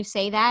just hearing you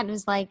say that, it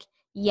was like,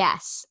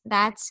 yes,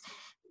 and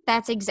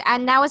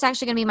that was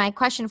actually going to be my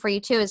question for you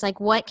too, is like,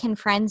 what can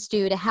friends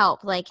do to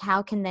help? Like,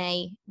 how can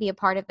they be a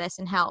part of this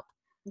and help?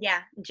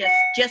 Yeah.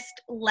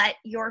 Just let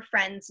your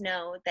friends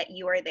know that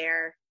you are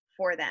there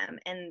for them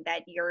and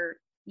that you're,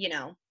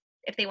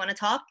 if they want to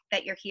talk,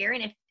 that you're here.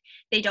 And if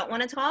they don't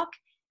want to talk,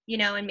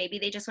 and maybe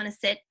they just want to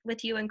sit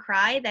with you and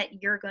cry,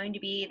 that you're going to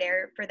be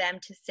there for them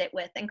to sit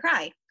with and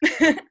cry.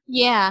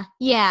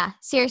 Yeah.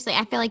 Seriously.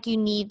 I feel like you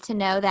need to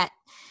know that,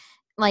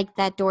 like,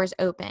 that door's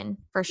open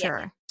for sure.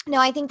 Yeah. No,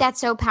 I think that's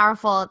so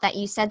powerful that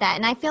you said that.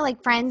 And I feel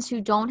like friends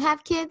who don't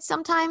have kids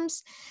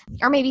sometimes,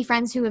 or maybe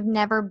friends who have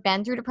never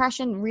been through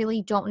depression,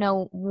 really don't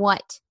know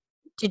what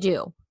to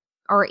do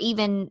or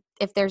even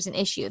if there's an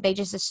issue. They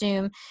just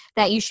assume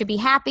that you should be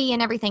happy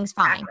and everything's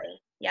fine.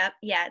 Exactly. Yep.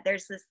 Yeah.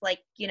 There's this like,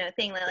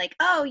 thing like,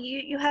 oh,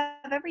 you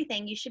have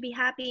everything. You should be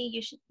happy.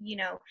 You should,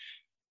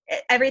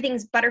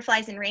 everything's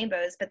butterflies and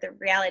rainbows. But the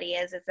reality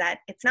is that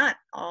it's not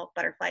all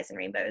butterflies and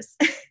rainbows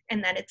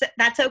and that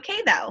that's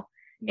okay though.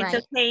 It's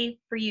Right. okay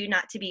for you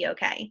not to be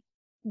okay.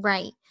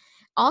 Right.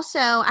 Also,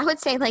 I would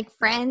say like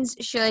friends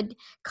should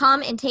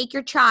come and take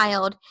your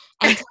child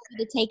and tell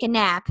you to take a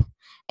nap.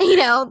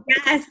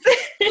 Yes.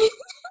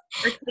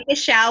 Or take a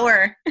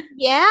shower.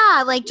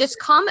 Yeah, like just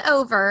come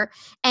over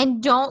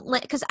and don't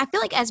let, because I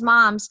feel like as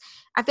moms,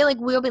 I feel like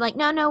we'll be like,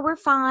 no, we're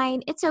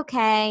fine. It's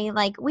okay.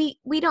 Like we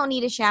don't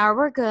need a shower.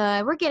 We're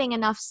good. We're getting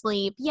enough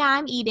sleep. Yeah,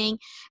 I'm eating.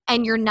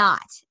 And you're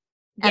not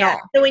at Yeah.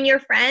 all. So when your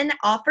friend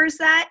offers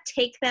that,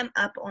 take them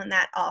up on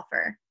that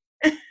offer.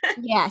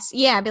 Yes.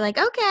 Yeah. Be like,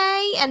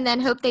 okay. And then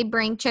hope they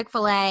bring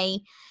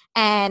Chick-fil-A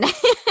and,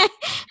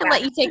 and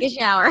let you take a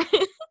shower.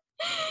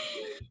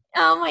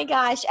 Oh my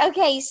gosh.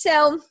 Okay.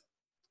 So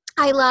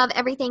I love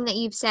everything that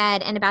you've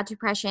said and about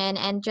depression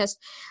and just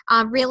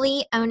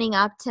really owning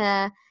up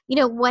to,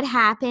 what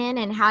happened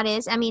and how it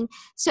is.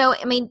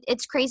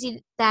 It's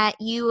crazy that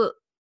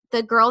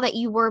the girl that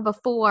you were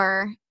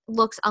before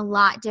looks a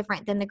lot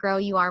different than the girl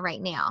you are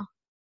right now.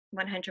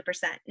 100%.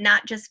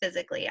 Not just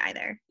physically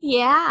either.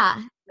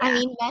 Yeah.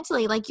 Yeah.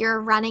 Mentally, like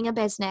you're running a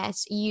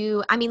business.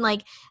 You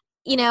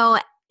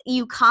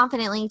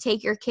confidently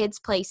take your kids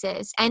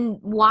places and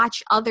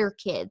watch other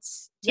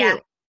kids too. Yeah.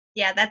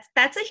 Yeah,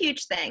 that's a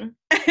huge thing.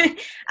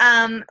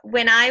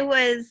 When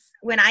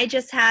I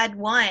just had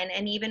one,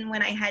 and even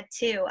when I had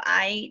two,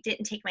 I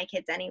didn't take my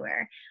kids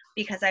anywhere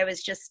because I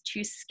was just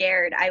too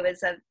scared. I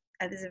was a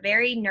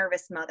very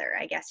nervous mother,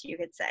 I guess you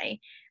could say.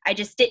 I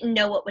just didn't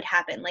know what would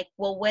happen. Like,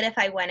 well, what if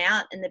I went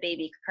out and the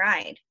baby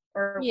cried?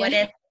 Or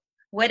Yeah.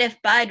 what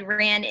if Bud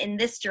ran in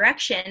this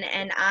direction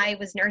and I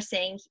was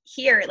nursing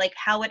here? Like,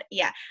 I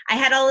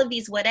had all of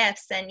these what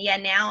ifs, and yeah,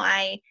 now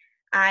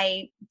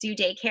I do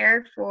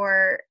daycare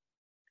for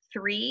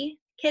 3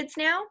 kids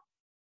now.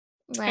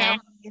 Wow.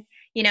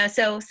 And,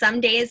 so some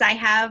days I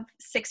have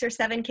 6 or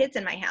 7 kids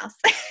in my house.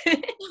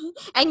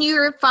 And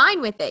you're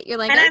fine with it. You're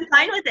like, And okay. I'm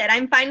fine with it.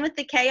 I'm fine with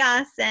the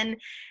chaos and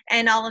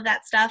all of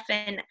that stuff.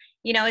 And,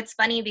 it's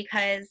funny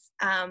because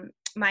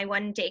my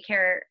one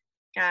daycare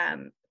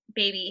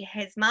baby,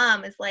 his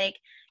mom is like,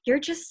 you're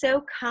just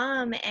so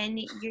calm, and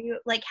you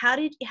like, how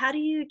do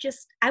you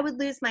just, I would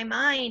lose my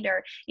mind,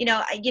 or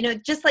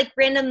just like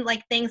random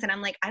like things, and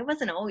I'm like, I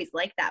wasn't always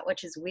like that,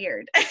 which is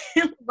weird.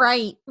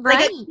 Right.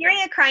 Like hearing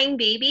a crying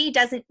baby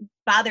doesn't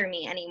bother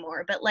me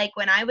anymore, but like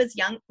when I was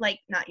young, like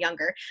not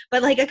younger,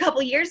 but like a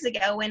couple years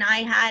ago when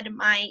I had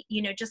my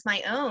just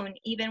my own,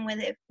 even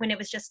when it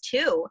was just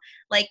 2,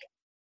 like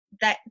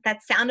that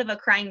sound of a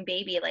crying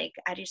baby, like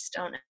I just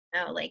don't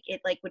know, like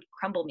it like would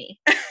crumble me.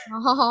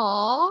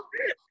 Oh.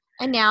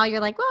 And now you're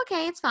like, well,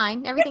 okay, it's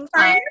fine. Everything's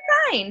fine. It's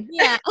fine.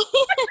 Yeah.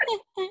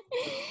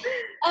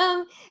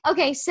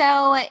 Okay.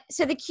 So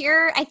the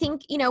cure, I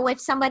think, with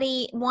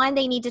somebody, one,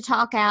 they need to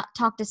talk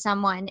to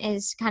someone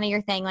is kind of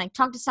your thing, like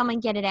talk to someone,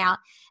 get it out.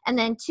 And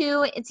then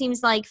 2, it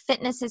seems like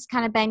fitness has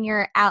kind of been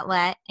your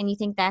outlet and you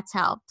think that's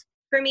helped.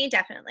 For me,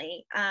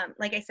 definitely.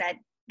 Like I said,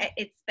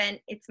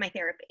 it's my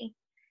therapy.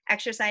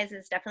 Exercise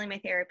is definitely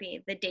my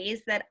therapy. The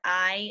days that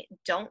I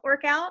don't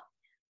work out,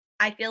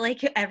 I feel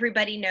like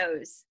everybody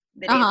knows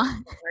the days I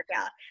don't work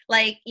out.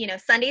 Like,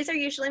 Sundays are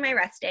usually my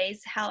rest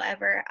days.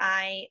 However,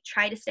 I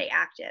try to stay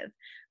active.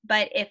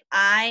 But if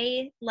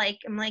I'm like,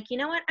 you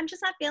know what, I'm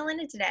just not feeling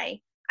it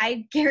today,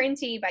 I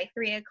guarantee by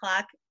 3:00,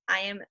 I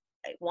am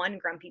one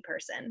grumpy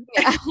person.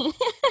 Yeah.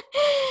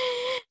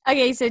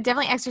 Okay, so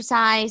definitely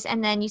exercise,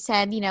 and then you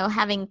said,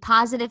 having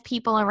positive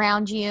people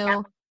around you.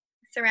 Yeah.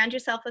 Surround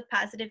yourself with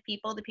positive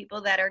people, the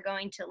people that are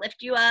going to lift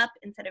you up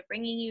instead of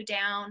bringing you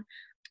down,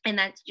 and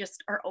that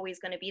just are always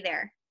going to be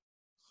there.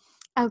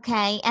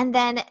 Okay, and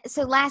then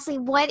so lastly,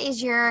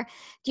 do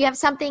you have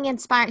something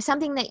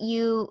something that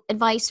you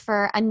advice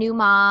for a new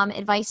mom,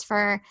 advice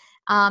for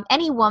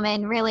any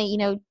woman, really,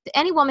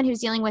 any woman who's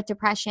dealing with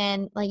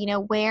depression, like,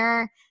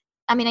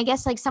 I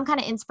guess like some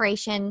kind of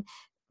inspiration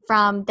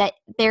from that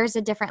there's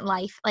a different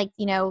life, like,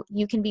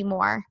 you can be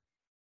more.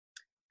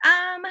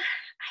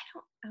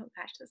 Oh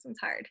gosh, this one's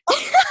hard.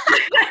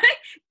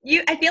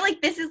 I feel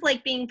like this is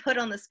like being put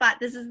on the spot.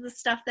 This is the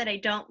stuff that I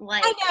don't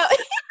like. I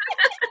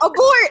know.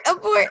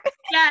 Abort.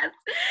 Yes.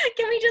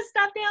 Can we just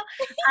stop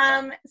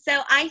now?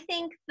 So I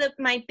think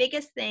my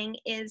biggest thing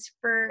is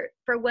for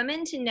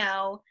women to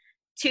know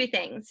 2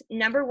 things.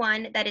 Number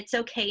 1, that it's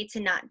okay to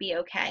not be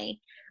okay.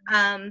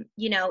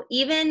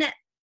 Even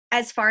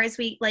as far as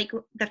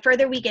the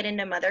further we get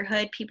into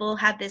motherhood, people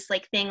have this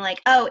like thing like,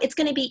 oh, it's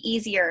going to be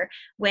easier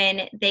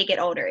when they get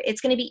older.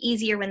 It's going to be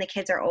easier when the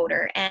kids are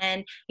older,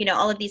 and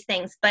all of these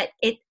things. But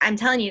I'm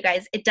telling you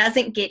guys, it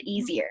doesn't get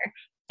easier.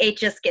 It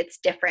just gets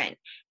different.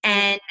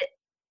 And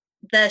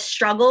the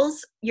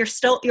struggles, you're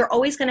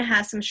always going to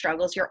have some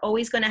struggles. You're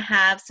always going to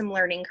have some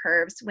learning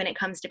curves when it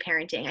comes to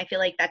parenting. I feel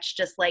like that's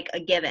just like a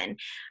given.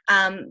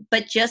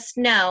 But just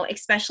know,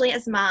 especially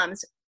as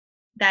moms,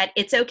 that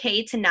it's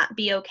okay to not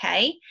be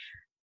okay,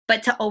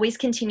 but to always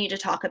continue to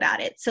talk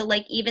about it. So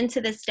like even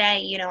to this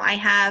day, you know, I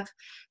have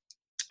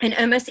an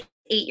almost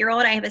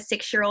 8-year-old, I have a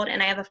 6-year-old,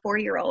 and I have a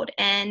 4-year-old.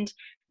 And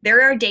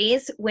there are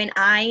days when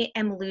I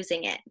am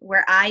losing it,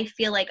 where I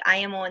feel like I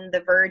am on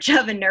the verge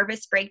of a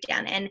nervous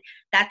breakdown. And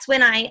that's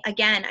when I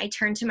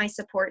turn to my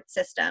support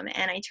system,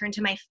 and I turn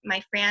to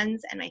my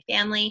friends and my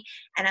family,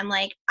 and I'm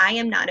like, I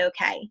am not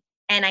okay.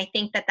 And I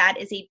think that that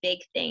is a big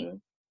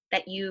thing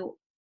that you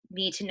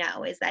need to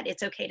know, is that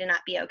it's okay to not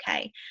be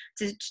okay.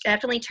 So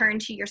definitely turn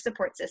to your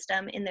support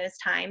system in those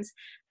times.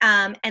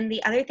 And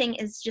the other thing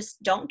is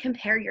just don't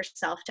compare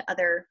yourself to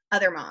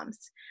other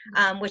moms,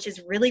 which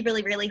is really,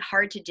 really, really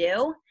hard to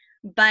do.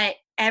 But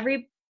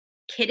every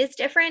kid is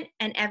different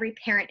and every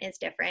parent is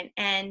different.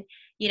 And,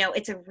 you know,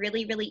 it's a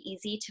really, really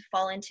easy to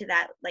fall into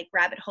that like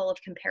rabbit hole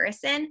of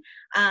comparison.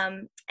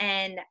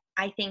 And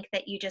I think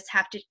that you just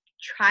have to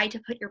try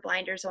to put your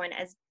blinders on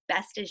as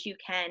best as you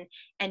can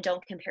and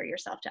don't compare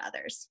yourself to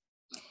others.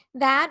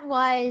 That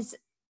was,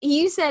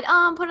 you said,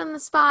 oh, I'm put on the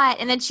spot.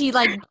 And then she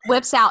like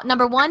whips out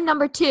number 1,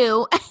 number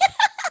 2.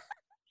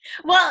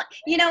 Well,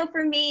 you know,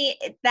 for me,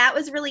 that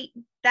was really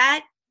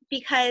that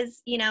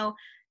because, you know,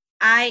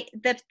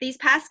 these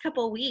past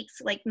couple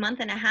weeks, like month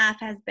and a half,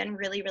 has been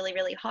really, really,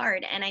 really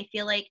hard. And I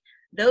feel like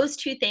those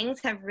two things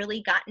have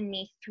really gotten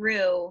me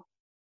through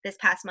this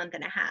past month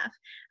and a half.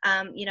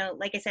 You know,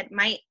 like I said,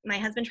 my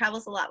husband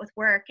travels a lot with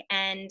work,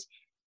 and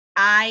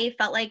I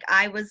felt like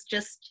I was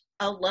just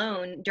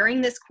alone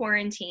during this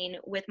quarantine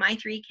with my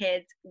 3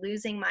 kids,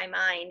 losing my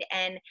mind.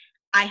 And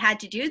I had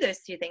to do those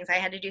 2 things. I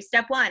had to do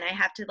step 1. I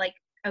have to like,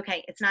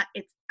 okay,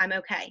 I'm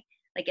okay.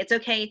 Like, it's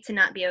okay to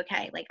not be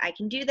okay. Like, I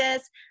can do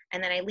this.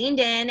 And then I leaned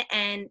in,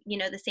 and, you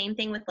know, the same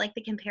thing with like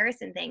the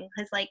comparison thing.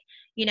 Cause like,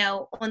 you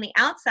know, on the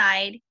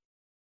outside,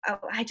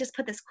 I just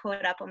put this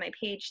quote up on my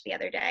page the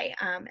other day.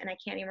 And I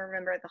can't even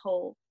remember the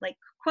whole like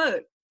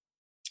quote,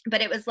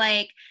 but it was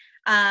like,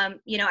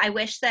 you know, I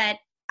wish that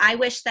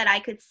I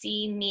could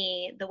see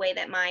me the way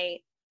that my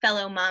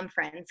fellow mom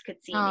friends could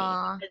see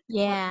Aww, me.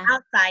 yeah. On the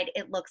outside,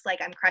 it looks like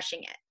I'm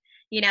crushing it,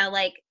 you know,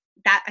 like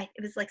that.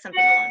 It was like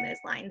something along those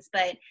lines,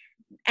 but,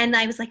 and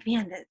I was like,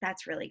 man,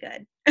 that's really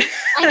good.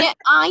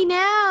 I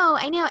know.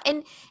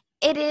 And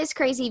it is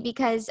crazy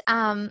because,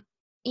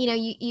 you know,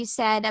 you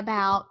said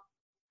about,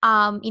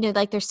 you know,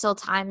 like there's still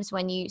times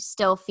when you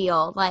still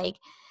feel like,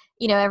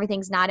 you know,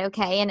 everything's not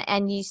okay.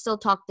 And you still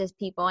talk to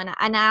people. And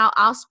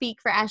I'll speak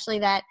for Ashley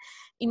that,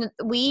 you know,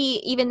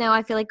 even though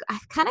I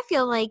kind of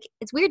feel like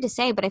it's weird to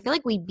say, but I feel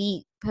like we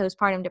beat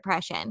postpartum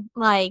depression.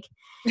 Like,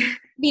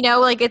 you know,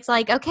 like it's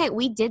like, okay,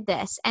 we did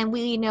this and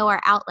we know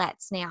our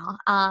outlets now.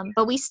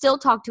 But we still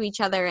talk to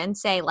each other and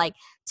say like,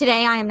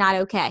 today I am not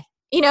okay.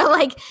 You know,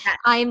 like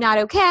I am not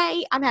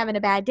okay. I'm having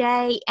a bad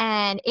day.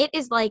 And it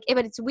is like,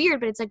 but it's weird,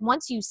 but it's like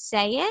once you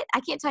say it, I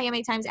can't tell you how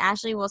many times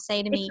Ashley will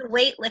say to me, it's a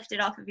weight lifted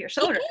off of your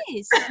shoulders. It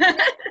is.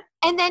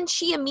 And then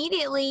she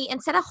immediately,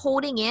 instead of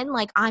holding in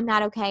like, I'm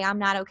not okay,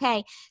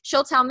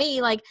 she'll tell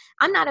me like,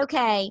 I'm not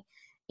okay.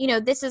 You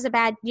know, this is a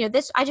bad, you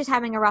know, I just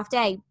having a rough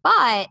day.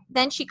 But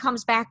then she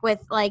comes back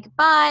with like,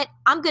 but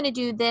I'm going to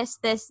do this,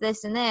 this,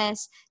 this, and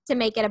this to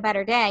make it a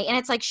better day. And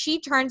it's like, she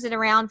turns it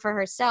around for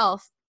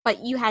herself,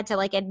 but you had to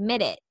like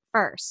admit it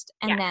first.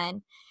 And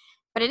then,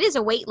 but it is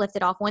a weight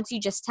lifted off once you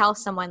just tell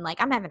someone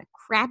like, I'm having a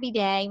crappy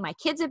day. My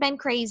kids have been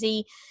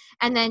crazy.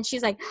 And then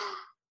she's like,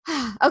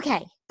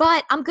 okay,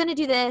 but I'm going to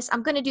do this.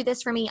 I'm going to do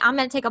this for me. I'm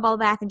going to take a bubble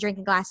bath and drink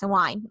a glass of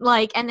wine.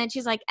 Like, and then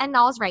she's like, and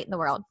all's right in the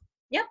world.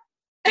 Yep.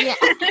 Yeah.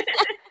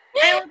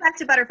 I went back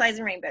to butterflies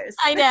and rainbows.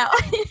 I know.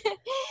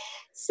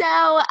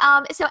 So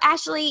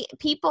Ashley,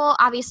 people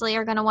obviously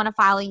are going to want to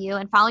follow you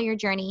and follow your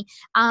journey.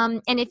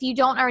 And if you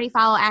don't already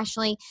follow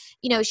Ashley,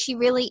 you know, she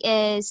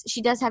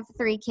does have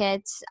 3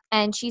 kids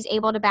and she's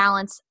able to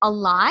balance a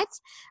lot.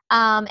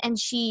 And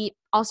she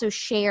also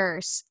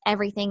shares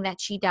everything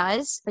that she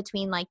does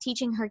between like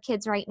teaching her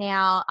kids right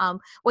now,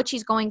 what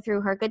she's going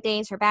through, her good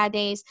days, her bad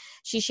days.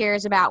 She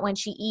shares about when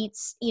she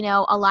eats, you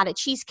know, a lot of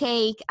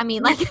cheesecake. I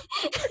mean, like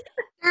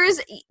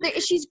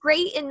she's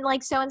great and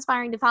like so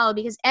inspiring to follow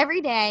because every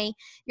day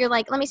you're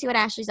like, let me see what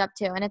Ashley's up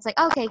to. And it's like,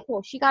 okay,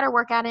 cool. She got her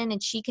workout in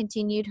and she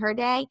continued her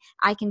day.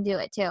 I can do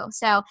it too.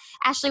 So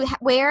Ashley,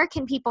 where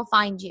can people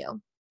find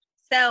you?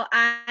 So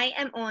I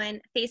am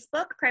on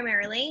Facebook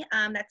primarily.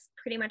 That's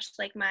pretty much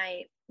like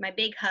my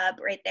big hub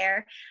right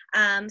there.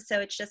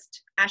 So it's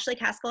just Ashley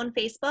Kaskal on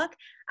Facebook.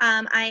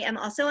 I am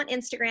also on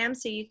Instagram,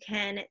 so you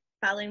can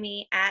follow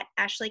me at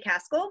Ashley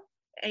Kaskal,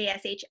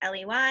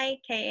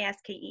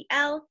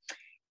 AShleyKaskel.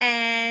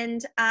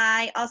 And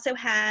I also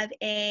have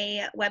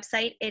a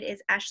website. It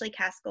is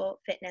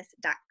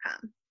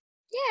ashleykaskelfitness.com.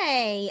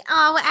 Yay.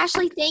 Oh, well,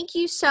 Ashley, thank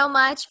you so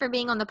much for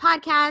being on the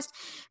podcast,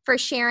 for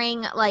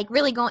sharing, like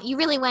you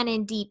really went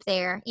in deep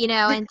there, you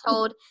know, and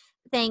told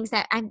things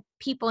that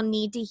people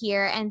need to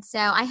hear. And so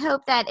I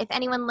hope that if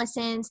anyone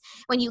listens,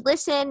 when you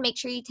listen, make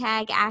sure you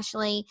tag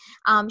Ashley,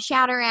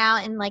 shout her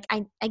out. And like,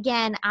 I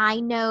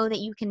know that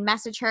you can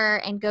message her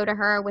and go to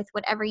her with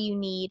whatever you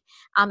need,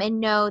 and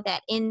know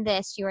that in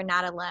this, you are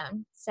not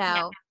alone.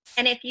 So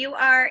And if you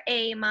are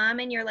a mom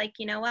and you're like,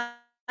 you know what,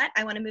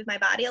 I want to move my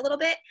body a little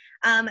bit,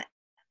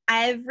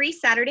 every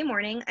Saturday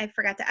morning, I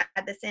forgot to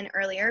add this in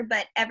earlier,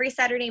 but every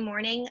Saturday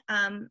morning,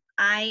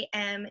 I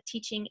am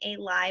teaching a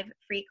live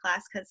free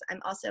class because I'm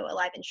also a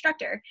live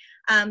instructor.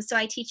 So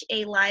I teach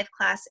a live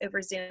class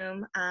over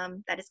Zoom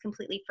that is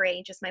completely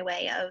free, just my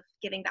way of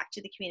giving back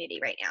to the community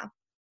right now.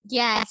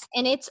 Yes,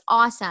 and it's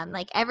awesome.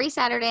 Like every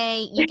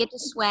Saturday you get to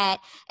sweat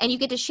and you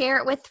get to share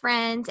it with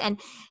friends. And,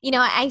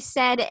 I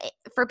said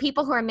for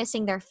people who are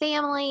missing their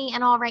family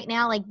and all right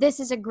now, like this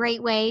is a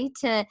great way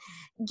to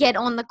get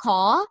on the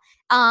call.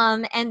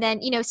 And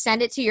then,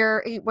 send it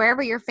to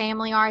wherever your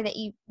family are that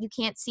you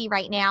can't see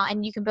right now,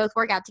 and you can both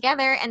work out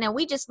together. And then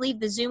we just leave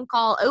the Zoom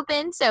call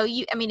open. So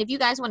if you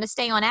guys want to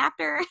stay on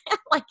after,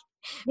 like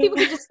people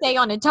can just stay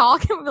on and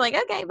talk and be like,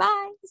 okay,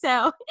 bye.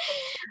 So,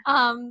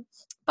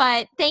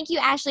 but thank you,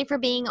 Ashley, for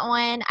being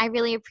on. I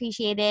really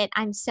appreciate it.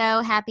 I'm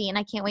so happy and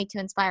I can't wait to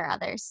inspire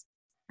others.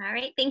 All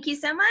right. Thank you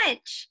so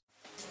much.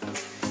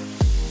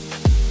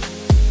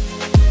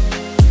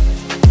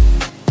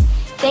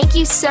 Thank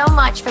you so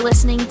much for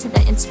listening to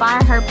the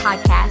Inspire Her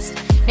podcast.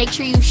 Make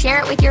sure you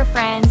share it with your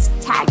friends,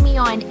 tag me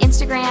on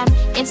Instagram,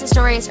 Insta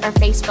Stories, or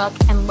Facebook,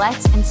 and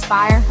let's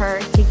inspire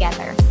her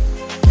together.